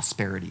that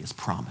prosperity is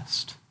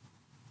promised.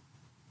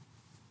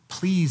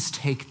 Please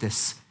take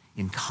this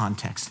in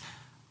context.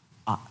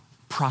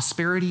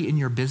 Prosperity in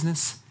your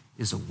business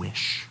is a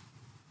wish.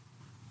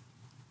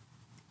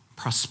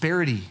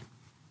 Prosperity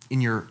in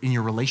your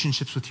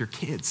relationships with your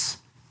kids,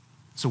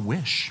 it's a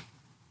wish.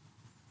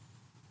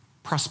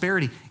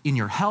 Prosperity in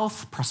your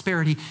health,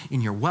 prosperity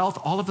in your wealth,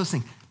 all of those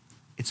things,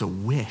 it's a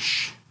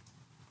wish.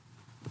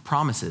 The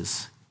promise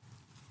is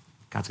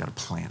God's got a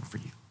plan for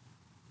you.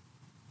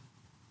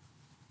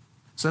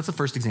 So that's the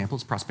first example,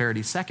 it's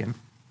prosperity. Second,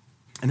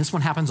 and this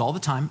one happens all the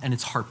time and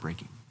it's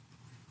heartbreaking.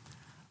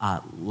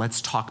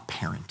 Let's talk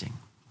parenting.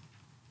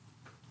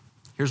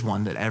 Here's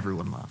one that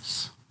everyone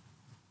loves.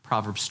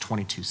 Proverbs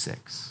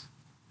 22:6.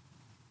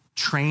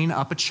 Train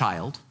up a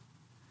child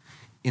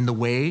in the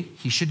way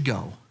he should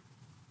go,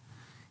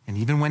 and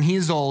even when he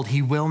is old,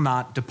 he will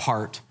not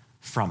depart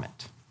from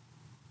it.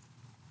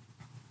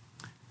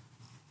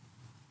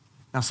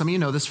 Now, some of you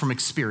know this from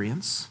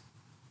experience,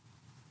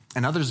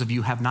 and others of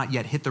you have not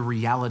yet hit the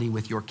reality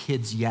with your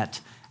kids yet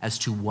as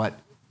to what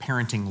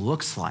parenting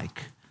looks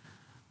like,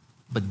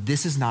 but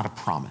this is not a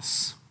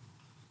promise.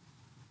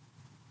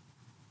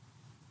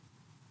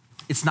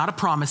 It's not a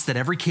promise that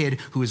every kid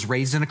who is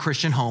raised in a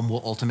Christian home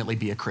will ultimately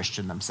be a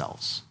Christian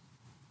themselves.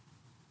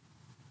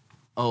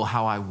 Oh,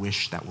 how I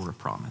wish that were a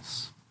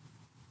promise.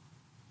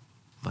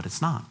 But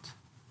it's not.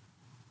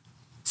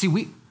 See,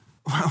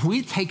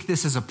 we take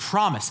this as a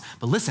promise,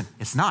 but listen,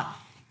 it's not.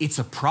 It's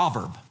a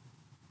proverb.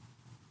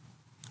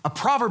 A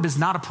proverb is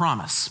not a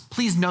promise.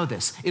 Please know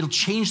this. It'll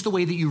change the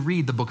way that you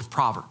read the book of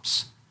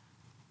Proverbs.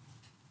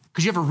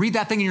 Because you ever read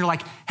that thing and you're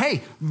like,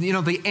 hey,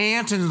 the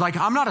ant, and like,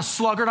 I'm not a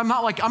sluggard. I'm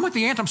like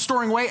the ant, I'm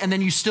storing away, and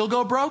then you still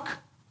go broke?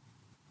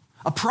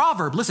 A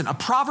proverb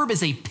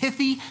is a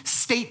pithy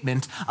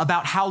statement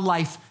about how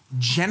life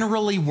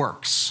generally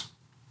works.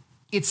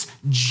 It's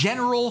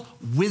general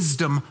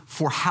wisdom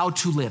for how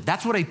to live.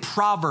 That's what a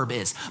proverb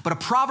is. But a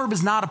proverb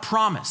is not a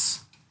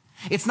promise.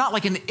 It's not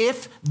like an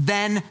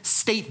if-then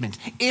statement.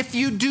 If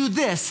you do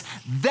this,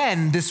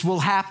 then this will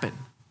happen.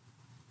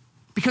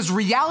 Because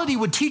reality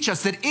would teach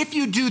us that if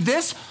you do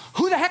this,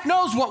 who the heck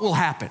knows what will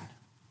happen?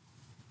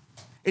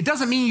 It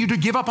doesn't mean you to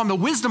give up on the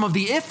wisdom of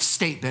the if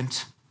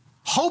statement,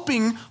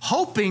 hoping,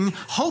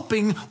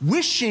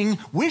 wishing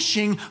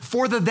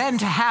for the then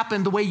to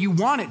happen the way you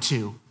want it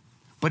to.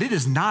 But it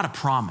is not a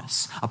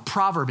promise. A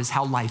proverb is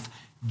how life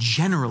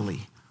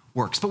generally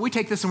works. But we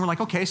take this and we're like,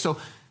 okay, so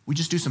we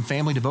just do some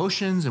family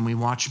devotions and we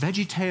watch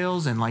Veggie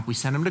Tales and like we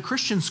send them to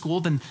Christian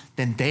school, then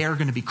they are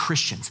going to be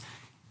Christians.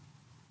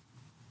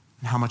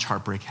 And how much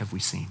heartbreak have we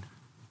seen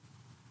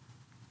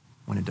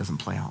when it doesn't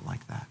play out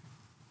like that?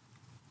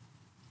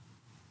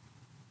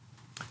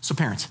 So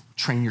parents,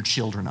 train your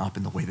children up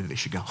in the way that they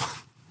should go.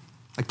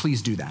 Like,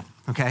 please do that,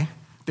 okay?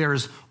 There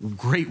is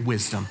great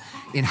wisdom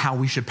in how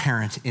we should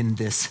parent in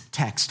this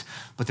text,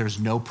 but there's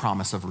no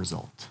promise of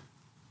result.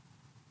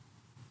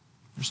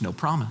 There's no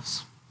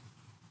promise.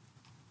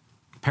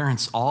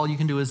 Parents, all you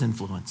can do is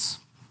influence.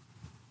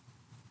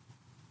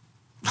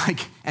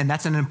 And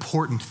that's an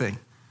important thing.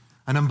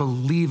 An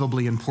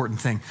unbelievably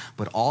important thing,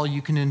 but all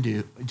you can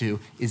do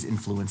is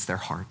influence their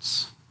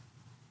hearts,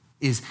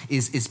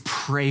 is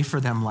pray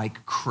for them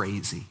like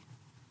crazy,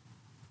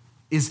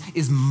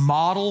 is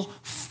model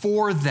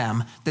for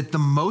them that the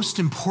most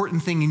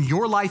important thing in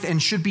your life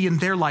and should be in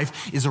their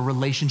life is a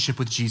relationship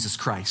with Jesus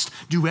Christ.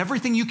 Do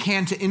everything you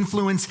can to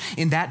influence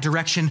in that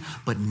direction,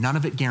 but none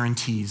of it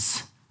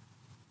guarantees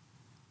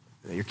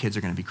that your kids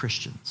are going to be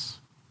Christians.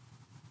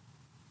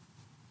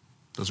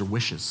 Those are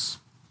wishes,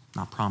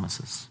 not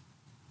promises.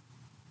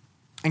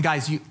 And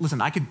guys, listen,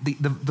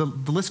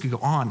 the list could go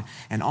on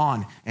and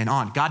on and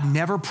on. God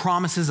never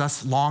promises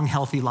us long,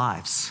 healthy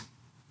lives.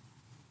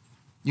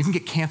 You can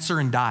get cancer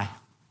and die.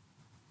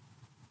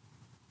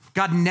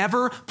 God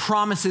never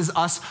promises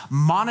us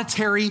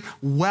monetary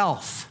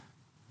wealth.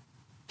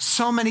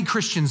 So many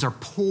Christians are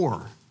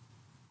poor,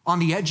 on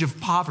the edge of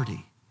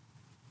poverty.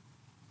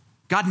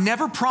 God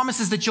never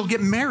promises that you'll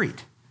get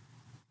married.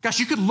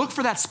 Gosh, you could look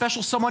for that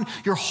special someone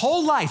your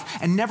whole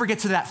life and never get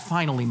to that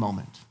finally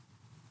moment.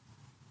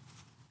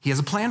 He has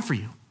a plan for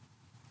you.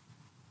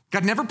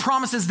 God never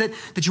promises that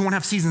you won't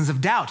have seasons of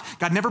doubt.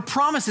 God never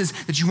promises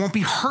that you won't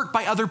be hurt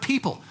by other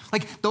people.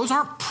 Like, those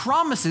aren't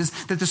promises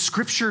that the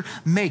scripture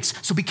makes.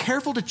 So be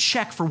careful to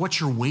check for what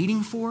you're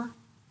waiting for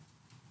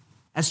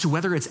as to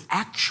whether it's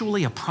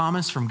actually a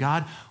promise from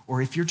God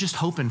or if you're just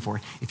hoping for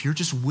it, if you're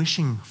just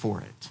wishing for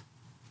it.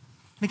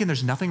 And again,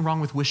 there's nothing wrong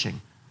with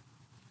wishing,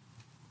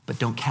 but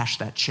don't cash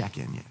that check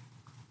in yet.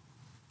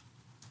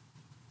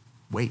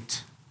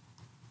 Wait.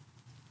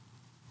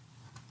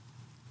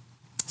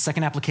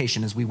 Second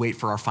application as we wait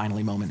for our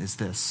finally moment is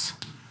this.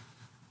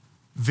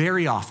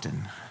 Very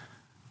often,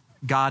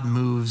 God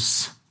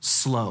moves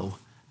slow,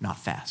 not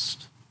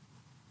fast.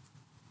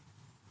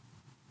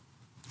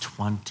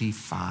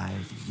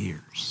 25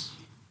 years.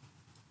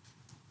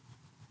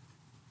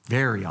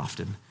 Very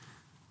often,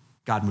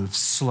 God moves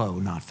slow,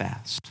 not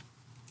fast.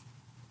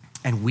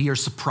 And we are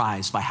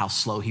surprised by how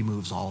slow he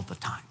moves all the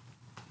time.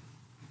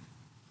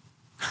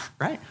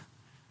 Right?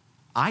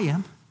 I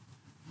am.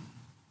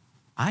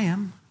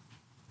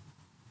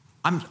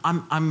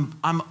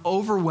 I'm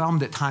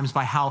overwhelmed at times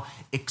by how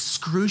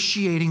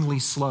excruciatingly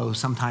slow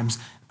sometimes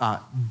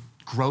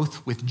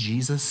growth with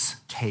Jesus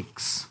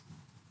takes.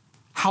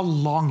 How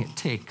long it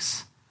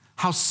takes.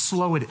 How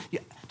slow it is.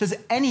 Does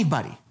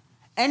anybody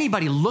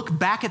look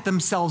back at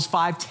themselves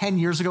 5-10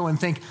 years ago and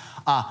think,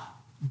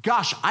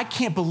 gosh, I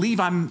can't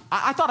believe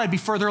I thought I'd be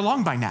further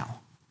along by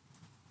now.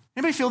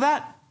 Anybody feel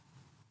that?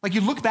 Like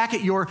you look back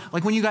at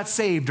like when you got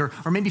saved or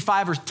maybe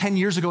 5 or 10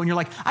 years ago and you're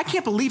like, I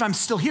can't believe I'm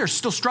still here,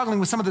 still struggling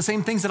with some of the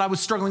same things that I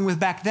was struggling with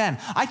back then.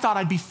 I thought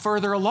I'd be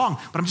further along,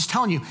 but I'm just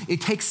telling you, it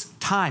takes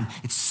time.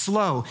 It's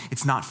slow.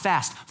 It's not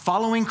fast.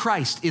 Following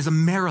Christ is a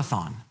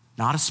marathon,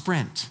 not a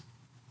sprint.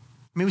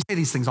 I mean, we say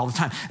these things all the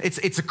time.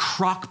 It's a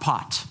crock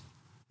pot,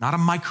 not a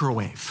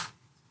microwave.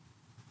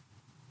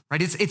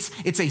 Right?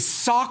 It's a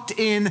socked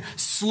in,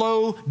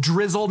 slow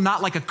drizzle,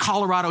 not like a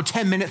Colorado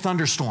 10-minute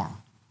thunderstorm.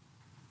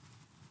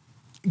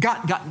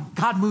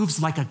 God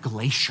moves like a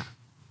glacier,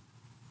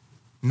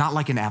 not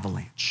like an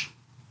avalanche.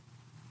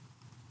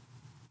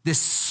 This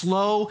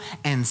slow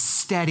and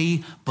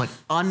steady, but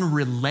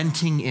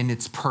unrelenting in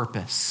its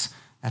purpose.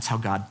 That's how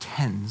God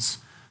tends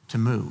to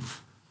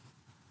move.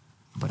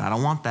 But I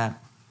don't want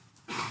that.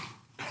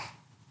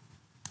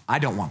 I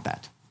don't want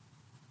that.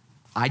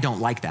 I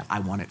don't like that. I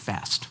want it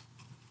fast.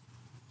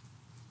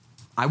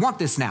 I want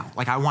this now.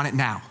 Like I want it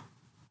now.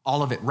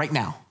 All of it right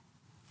now.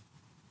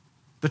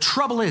 The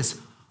trouble is,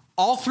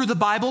 all through the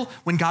Bible,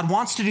 when God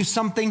wants to do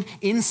something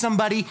in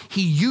somebody,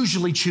 he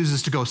usually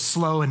chooses to go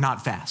slow and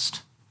not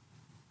fast.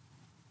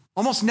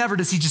 Almost never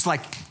does he just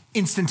like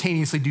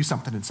instantaneously do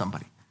something in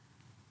somebody.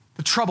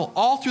 The trouble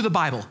all through the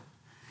Bible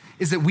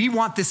is that we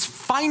want this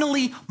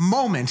finally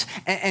moment,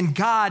 and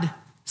God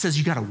says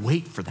you got to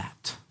wait for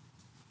that.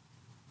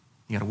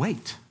 You got to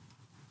wait.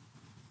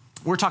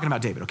 We're talking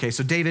about David, okay?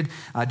 So David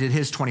did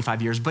his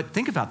 25 years, but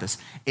think about this.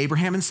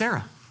 Abraham and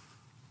Sarah.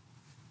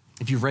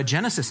 If you've read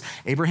Genesis,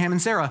 Abraham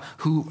and Sarah,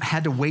 who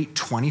had to wait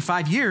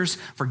 25 years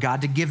for God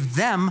to give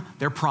them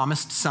their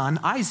promised son,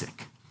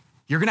 Isaac.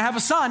 You're going to have a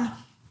son.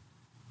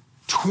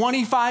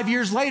 25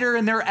 years later,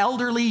 in their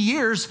elderly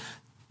years,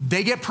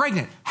 they get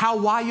pregnant. How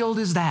wild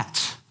is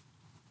that?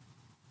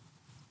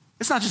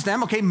 It's not just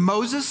them, okay?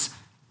 Moses,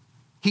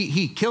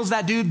 he kills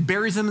that dude,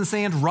 buries him in the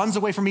sand, runs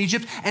away from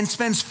Egypt, and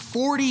spends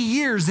 40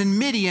 years in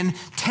Midian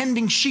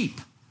tending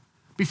sheep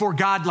before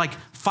God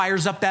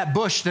fires up that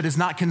bush that is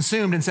not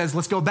consumed and says,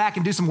 let's go back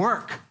and do some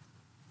work.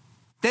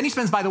 Then he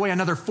spends, by the way,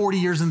 another 40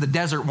 years in the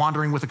desert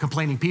wandering with a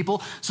complaining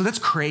people. So that's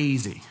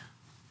crazy.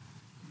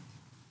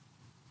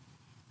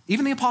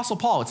 Even the Apostle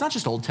Paul, it's not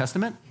just Old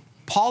Testament.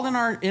 Paul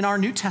in our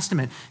New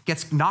Testament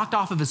gets knocked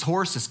off of his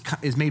horse,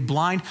 is made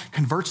blind,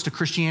 converts to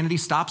Christianity,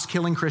 stops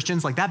killing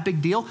Christians, like that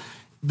big deal.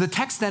 The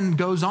text then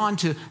goes on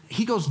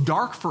he goes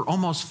dark for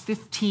almost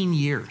 15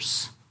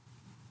 years.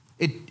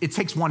 It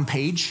takes one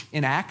page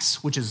in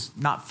Acts, which is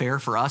not fair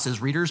for us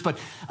as readers, but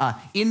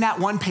in that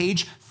one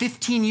page,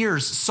 15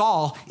 years,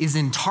 Saul is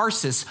in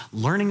Tarsus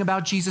learning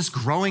about Jesus,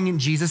 growing in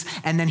Jesus,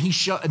 and then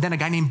then a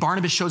guy named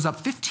Barnabas shows up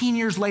 15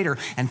 years later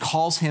and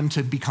calls him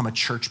to become a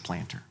church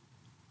planter.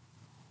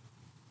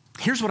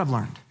 Here's what I've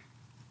learned.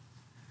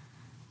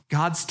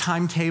 God's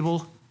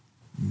timetable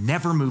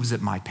never moves at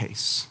my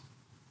pace.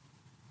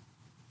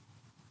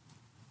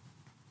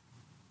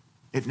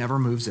 It never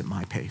moves at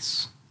my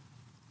pace.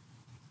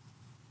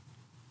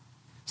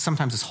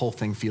 Sometimes this whole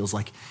thing feels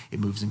like it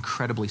moves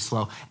incredibly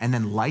slow, and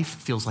then life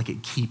feels like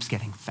it keeps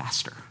getting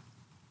faster.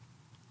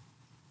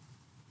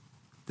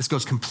 This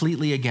goes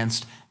completely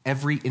against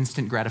every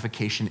instant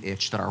gratification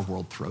itch that our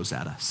world throws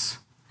at us.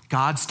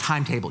 God's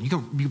timetable, you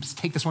can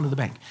take this one to the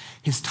bank.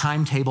 His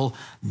timetable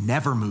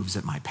never moves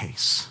at my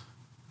pace.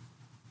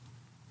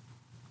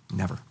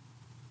 Never.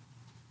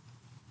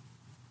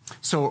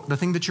 So the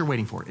thing that you're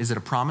waiting for, is it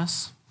a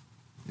promise?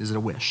 Is it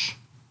a wish?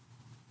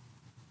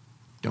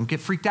 Don't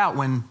get freaked out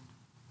when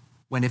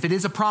if it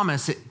is a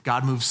promise,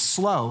 God moves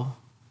slow,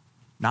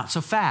 not so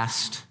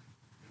fast.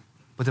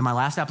 But then my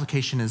last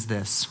application is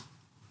this.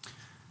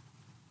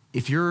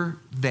 If you're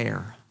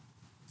there,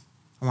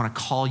 I want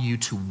to call you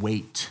to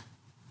wait.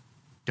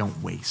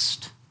 Don't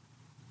waste.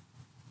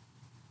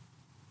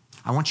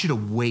 I want you to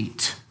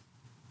wait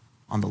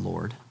on the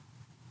Lord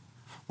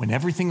when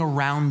everything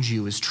around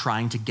you is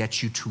trying to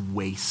get you to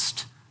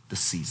waste the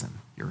season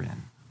you're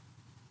in.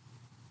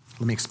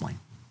 Let me explain.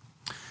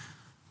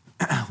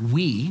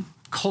 We,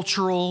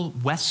 cultural,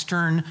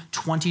 Western,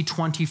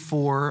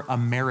 2024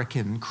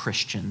 American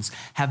Christians,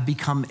 have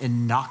become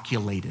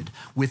inoculated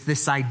with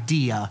this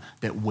idea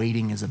that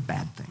waiting is a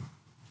bad thing.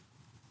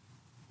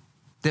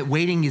 that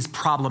waiting is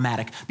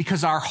problematic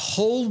because our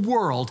whole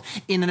world,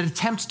 in an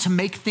attempt to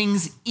make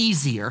things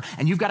easier,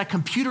 and you've got a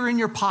computer in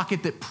your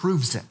pocket that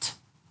proves it,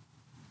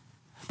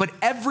 but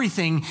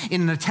everything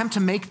in an attempt to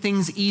make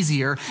things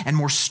easier and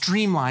more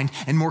streamlined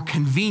and more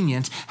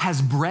convenient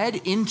has bred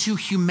into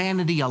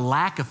humanity a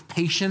lack of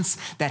patience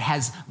that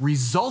has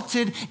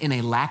resulted in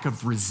a lack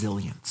of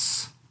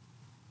resilience.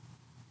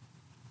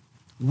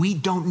 We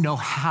don't know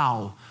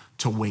how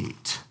to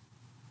wait.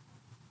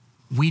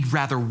 We'd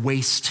rather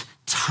waste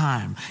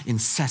time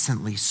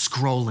incessantly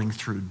scrolling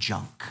through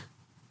junk.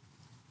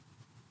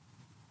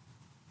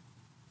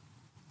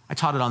 I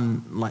taught it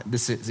on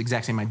this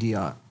exact same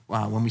idea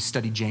when we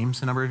studied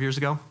James a number of years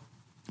ago.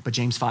 But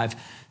James 5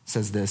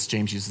 says this.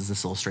 James uses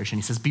this illustration.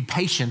 He says, "Be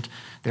patient,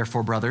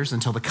 therefore, brothers,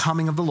 until the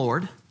coming of the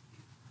Lord.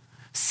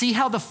 See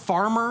how the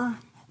farmer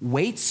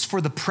waits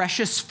for the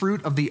precious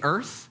fruit of the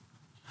earth,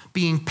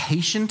 being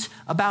patient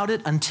about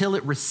it until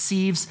it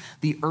receives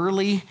the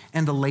early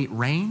and the late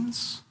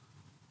rains."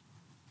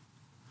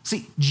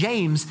 See,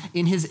 James,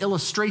 in his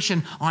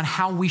illustration on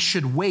how we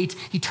should wait,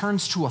 he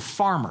turns to a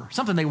farmer,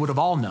 something they would have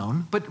all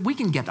known, but we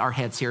can get our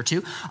heads here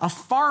too. A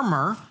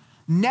farmer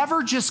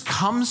never just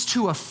comes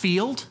to a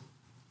field,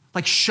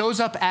 like shows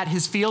up at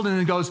his field and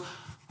then goes,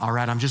 "All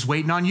right, I'm just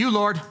waiting on you,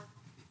 Lord.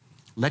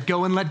 Let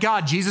go and let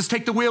God. Jesus,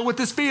 take the wheel with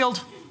this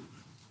field."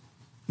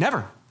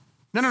 Never.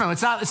 No.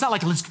 It's not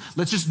like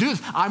let's just do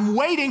this. I'm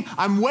waiting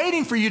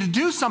for you to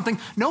do something.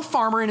 No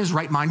farmer in his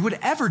right mind would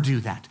ever do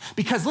that.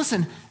 Because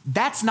listen,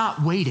 that's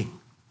not waiting.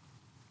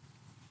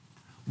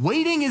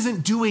 Waiting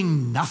isn't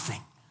doing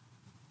nothing.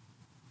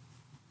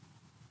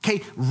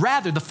 Okay,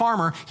 rather the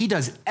farmer, he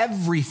does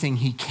everything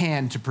he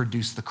can to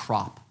produce the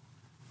crop.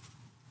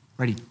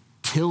 Right? He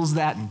tills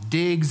that and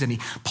digs and he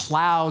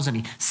plows and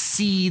he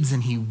seeds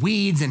and he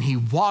weeds and he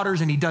waters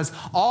and he does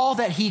all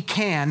that he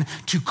can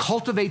to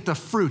cultivate the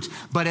fruit.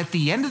 But at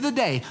the end of the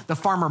day, the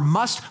farmer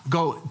must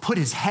go put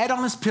his head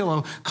on his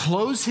pillow,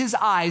 close his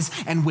eyes,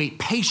 and wait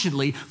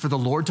patiently for the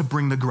Lord to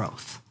bring the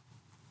growth.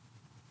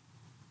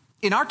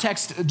 In our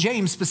text,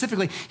 James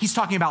specifically, he's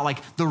talking about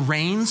like the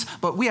rains,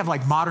 but we have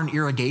like modern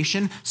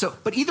irrigation.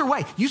 But either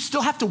way, you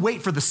still have to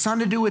wait for the sun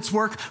to do its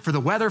work, for the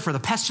weather, for the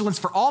pestilence,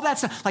 for all that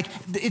stuff. Like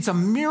it's a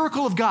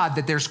miracle of God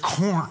that there's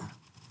corn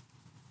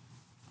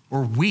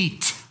or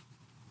wheat.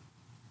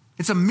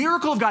 It's a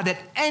miracle of God that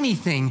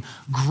anything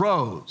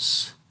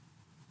grows.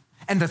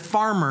 And the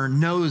farmer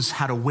knows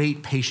how to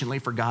wait patiently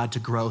for God to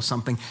grow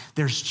something.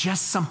 There's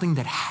just something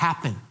that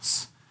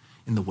happens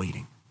in the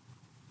waiting.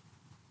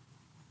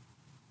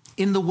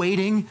 In the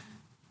waiting,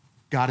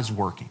 God is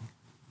working.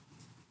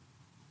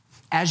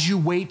 As you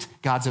wait,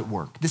 God's at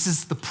work. This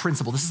is the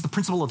principle. This is the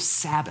principle of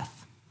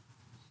Sabbath.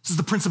 This is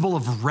the principle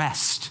of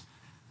rest.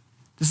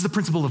 This is the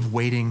principle of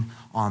waiting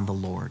on the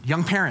Lord.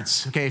 Young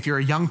parents, okay, if you're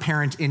a young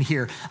parent in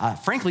here,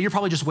 frankly, you're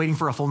probably just waiting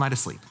for a full night of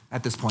sleep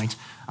at this point.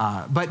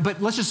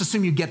 But let's just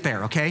assume you get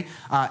there, okay?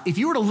 If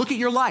you were to look at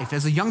your life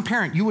as a young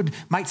parent, you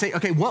might say,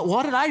 okay,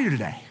 what did I do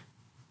today?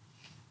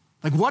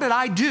 Like, what did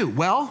I do?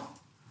 Well,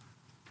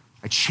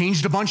 I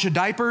changed a bunch of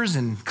diapers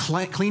and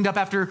cleaned up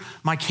after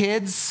my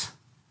kids.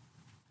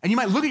 And you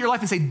might look at your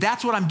life and say,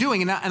 that's what I'm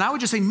doing. And I would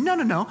just say,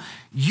 no.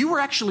 You were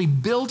actually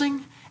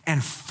building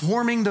and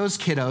forming those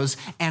kiddos.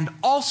 And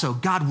also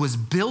God was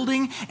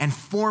building and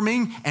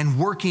forming and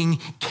working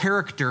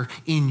character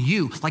in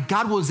you. Like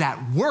God was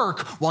at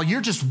work while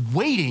you're just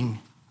waiting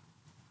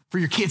for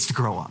your kids to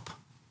grow up.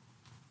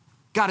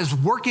 God is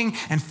working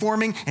and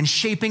forming and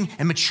shaping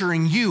and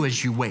maturing you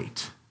as you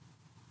wait.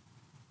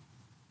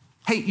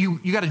 Hey, you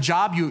got a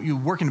job, you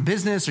work in a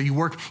business, or you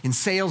work in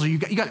sales, or you're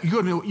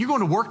going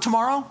to work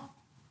tomorrow?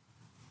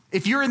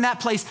 If you're in that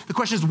place, the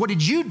question is, what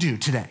did you do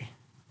today? You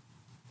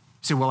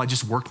say, well, I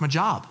just worked my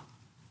job,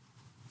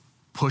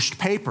 pushed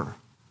paper,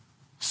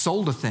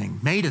 sold a thing,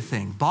 made a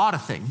thing, bought a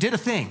thing, did a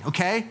thing,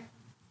 okay?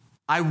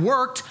 I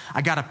worked,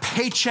 I got a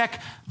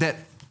paycheck that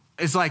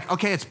is like,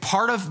 okay, it's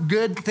part of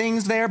good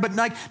things there, but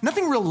like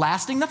nothing real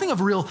lasting, nothing of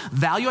real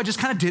value. I just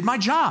kind of did my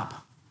job.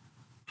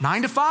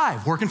 9 to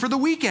 5, working for the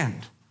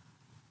weekend.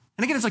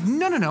 And again, it's like,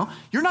 no.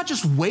 You're not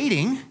just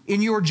waiting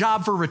in your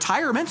job for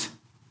retirement,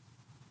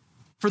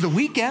 for the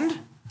weekend,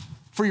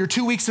 for your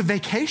 2 weeks of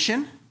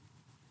vacation.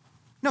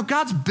 No,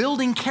 God's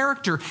building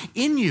character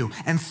in you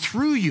and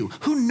through you.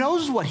 Who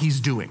knows what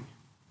he's doing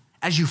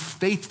as you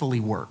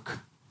faithfully work?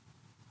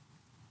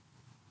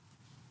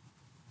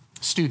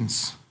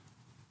 Students,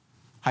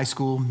 high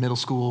school, middle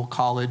school,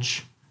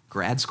 college,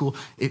 grad school,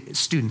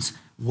 students,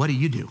 what do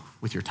you do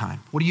with your time?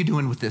 What are you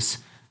doing with this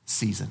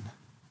season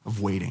of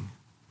waiting?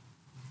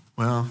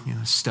 Well,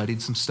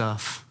 studied some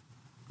stuff.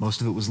 Most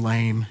of it was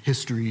lame.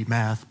 History,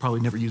 math, probably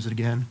never use it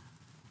again.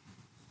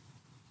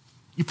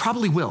 You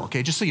probably will,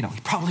 okay? Just so you know,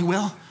 you probably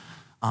will.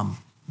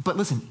 But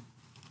listen,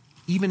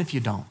 even if you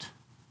don't,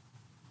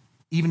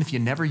 even if you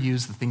never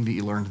use the thing that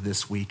you learned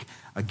this week,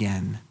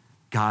 again,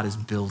 God is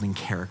building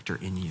character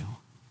in you.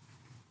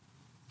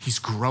 He's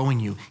growing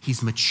you.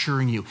 He's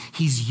maturing you.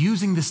 He's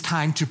using this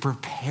time to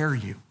prepare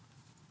you.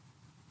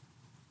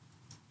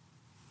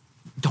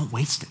 Don't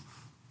waste it.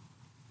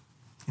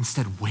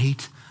 Instead,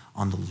 wait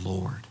on the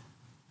Lord.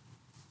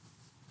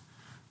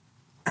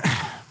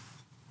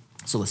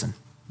 So listen,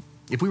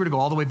 if we were to go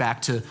all the way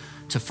back to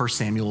 1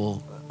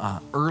 Samuel,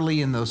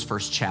 early in those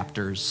first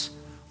chapters,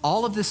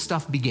 all of this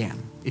stuff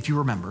began, if you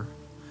remember,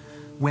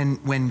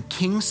 when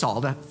King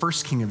Saul, that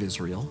first king of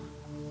Israel,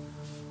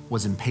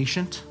 was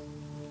impatient.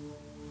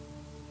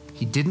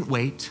 He didn't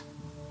wait.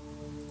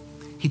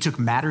 He took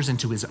matters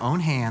into his own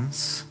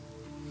hands.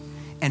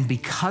 And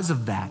because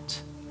of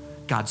that,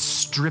 God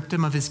stripped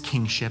him of his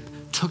kingship,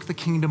 took the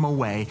kingdom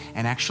away,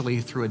 and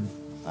actually threw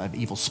an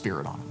evil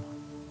spirit on him.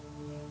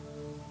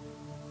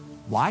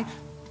 Why?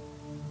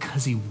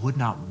 Because he would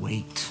not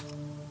wait.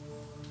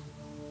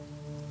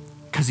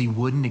 Because he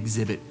wouldn't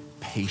exhibit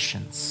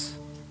patience.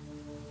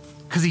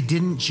 Because he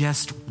didn't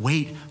just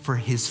wait for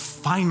his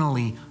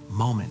finally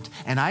moment.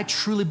 And I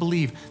truly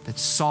believe that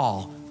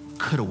Saul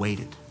could have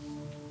waited.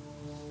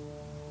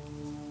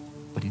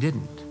 But he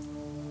didn't.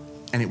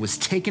 And it was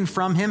taken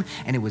from him,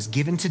 and it was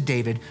given to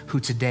David, who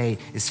today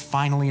is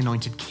finally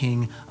anointed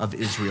king of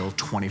Israel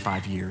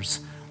 25 years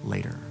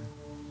later.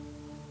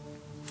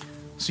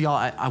 So y'all,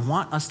 I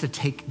want us to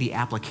take the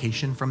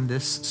application from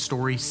this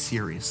story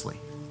seriously.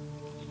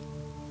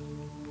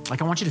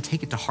 Like, I want you to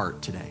take it to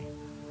heart today.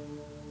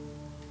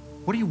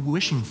 What are you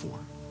wishing for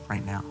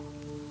right now?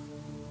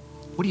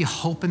 What are you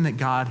hoping that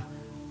God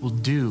will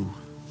do?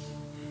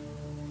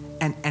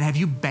 And have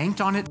you banked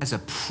on it as a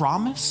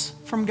promise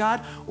from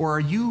God, or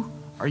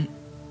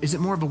is it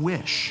more of a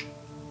wish?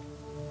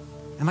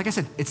 And like I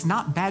said, it's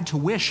not bad to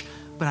wish,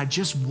 but I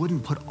just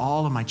wouldn't put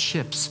all of my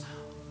chips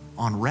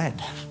on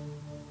red.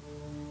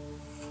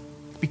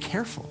 Be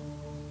careful.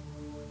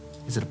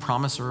 Is it a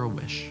promise or a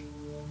wish?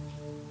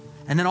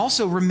 And then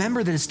also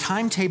remember that his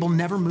timetable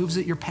never moves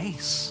at your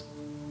pace.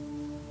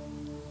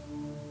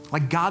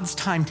 Like God's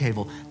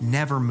timetable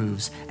never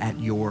moves at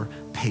your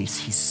pace.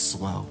 He's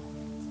slow.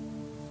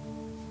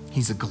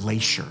 He's a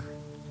glacier,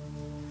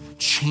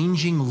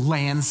 changing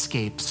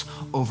landscapes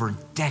over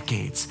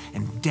decades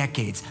and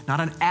decades, not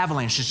an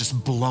avalanche that's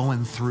just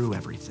blowing through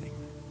everything.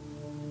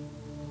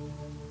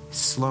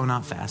 Slow,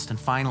 not fast. And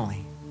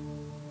finally,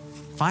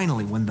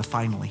 when the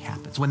finally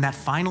happens, when that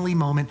finally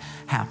moment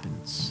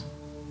happens,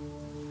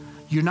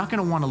 you're not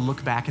going to want to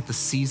look back at the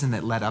season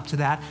that led up to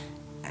that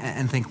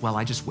and think, well,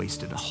 I just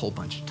wasted a whole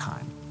bunch of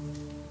time.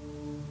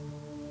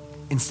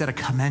 Instead of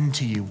commend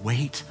to you,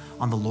 wait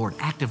on the Lord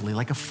actively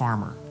like a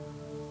farmer.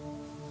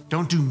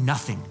 Don't do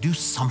nothing, do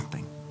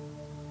something,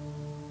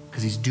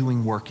 because he's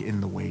doing work in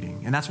the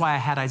waiting. And that's why I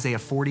had Isaiah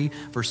 40,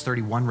 verse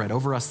 31 read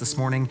over us this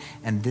morning,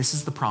 and this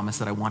is the promise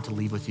that I want to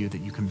leave with you that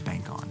you can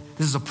bank on.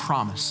 This is a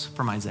promise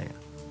from Isaiah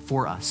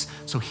for us.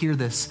 So hear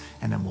this,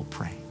 and then we'll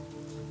pray.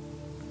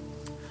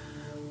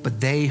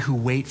 But they who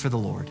wait for the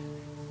Lord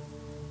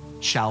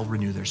shall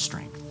renew their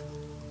strength.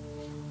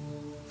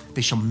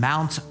 They shall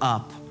mount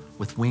up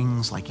with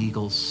wings like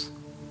eagles.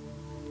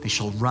 They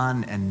shall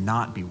run and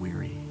not be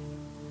weary.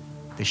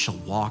 They shall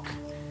walk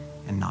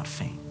and not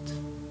faint.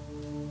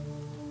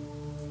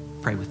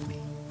 Pray with me.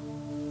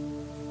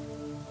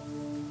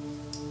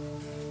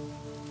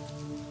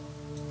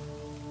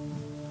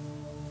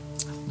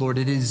 Lord,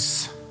 it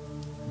is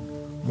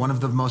one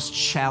of the most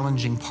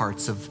challenging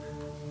parts of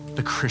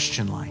the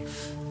Christian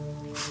life.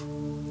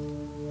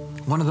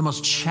 One of the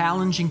most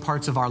challenging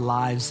parts of our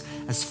lives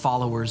as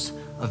followers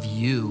of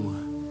you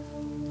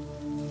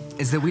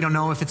is that we don't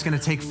know if it's going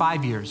to take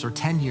 5 years or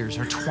 10 years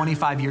or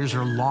 25 years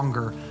or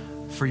longer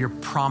for your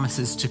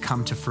promises to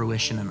come to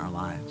fruition in our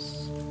lives.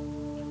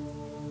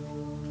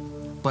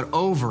 But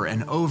over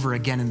and over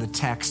again in the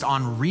text,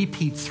 on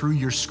repeat through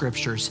your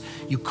scriptures,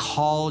 you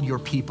call your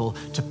people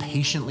to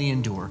patiently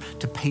endure,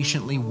 to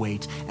patiently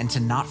wait, and to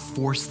not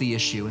force the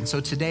issue. And so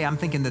today I'm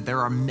thinking that there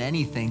are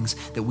many things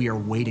that we are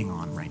waiting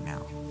on right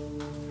now.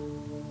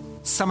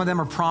 Some of them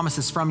are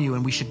promises from you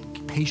and we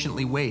should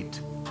patiently wait.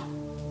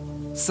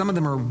 Some of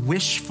them are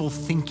wishful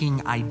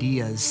thinking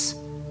ideas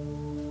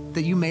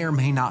that you may or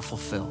may not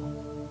fulfill.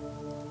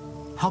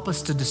 Help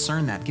us to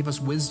discern that. Give us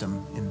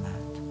wisdom in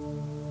that.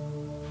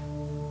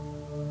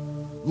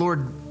 Lord,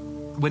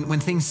 when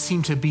things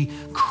seem to be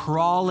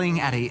crawling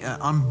at an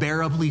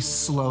unbearably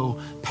slow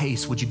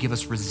pace, would you give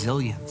us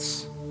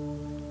resilience?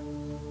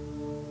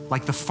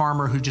 Like the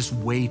farmer who just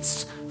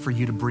waits for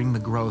you to bring the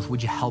growth,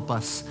 would you help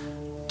us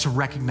to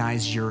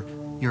recognize your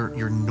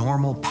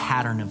normal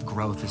pattern of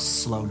growth is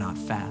slow, not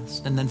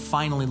fast? And then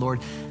finally, Lord,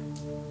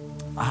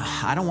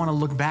 I don't want to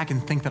look back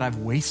and think that I've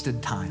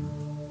wasted time,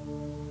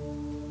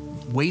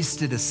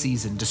 wasted a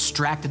season,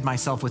 distracted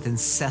myself with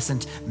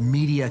incessant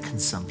media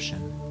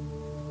consumption.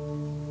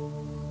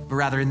 But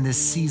rather in this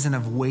season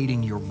of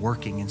waiting, you're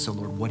working. And so,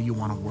 Lord, what do you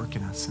want to work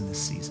in us in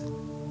this season?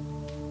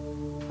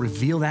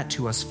 Reveal that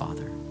to us,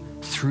 Father,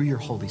 through your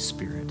Holy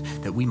Spirit,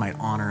 that we might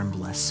honor and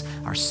bless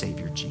our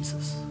Savior,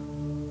 Jesus.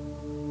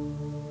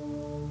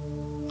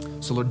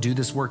 So, Lord, do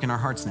this work in our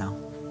hearts now.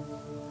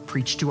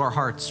 Preach to our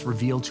hearts,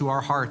 reveal to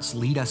our hearts,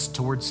 lead us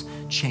towards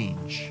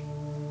change,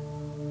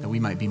 that we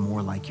might be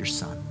more like your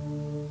Son.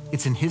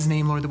 It's in his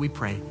name, Lord, that we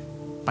pray,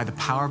 by the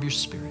power of your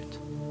Spirit.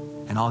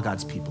 And all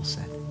God's people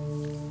said,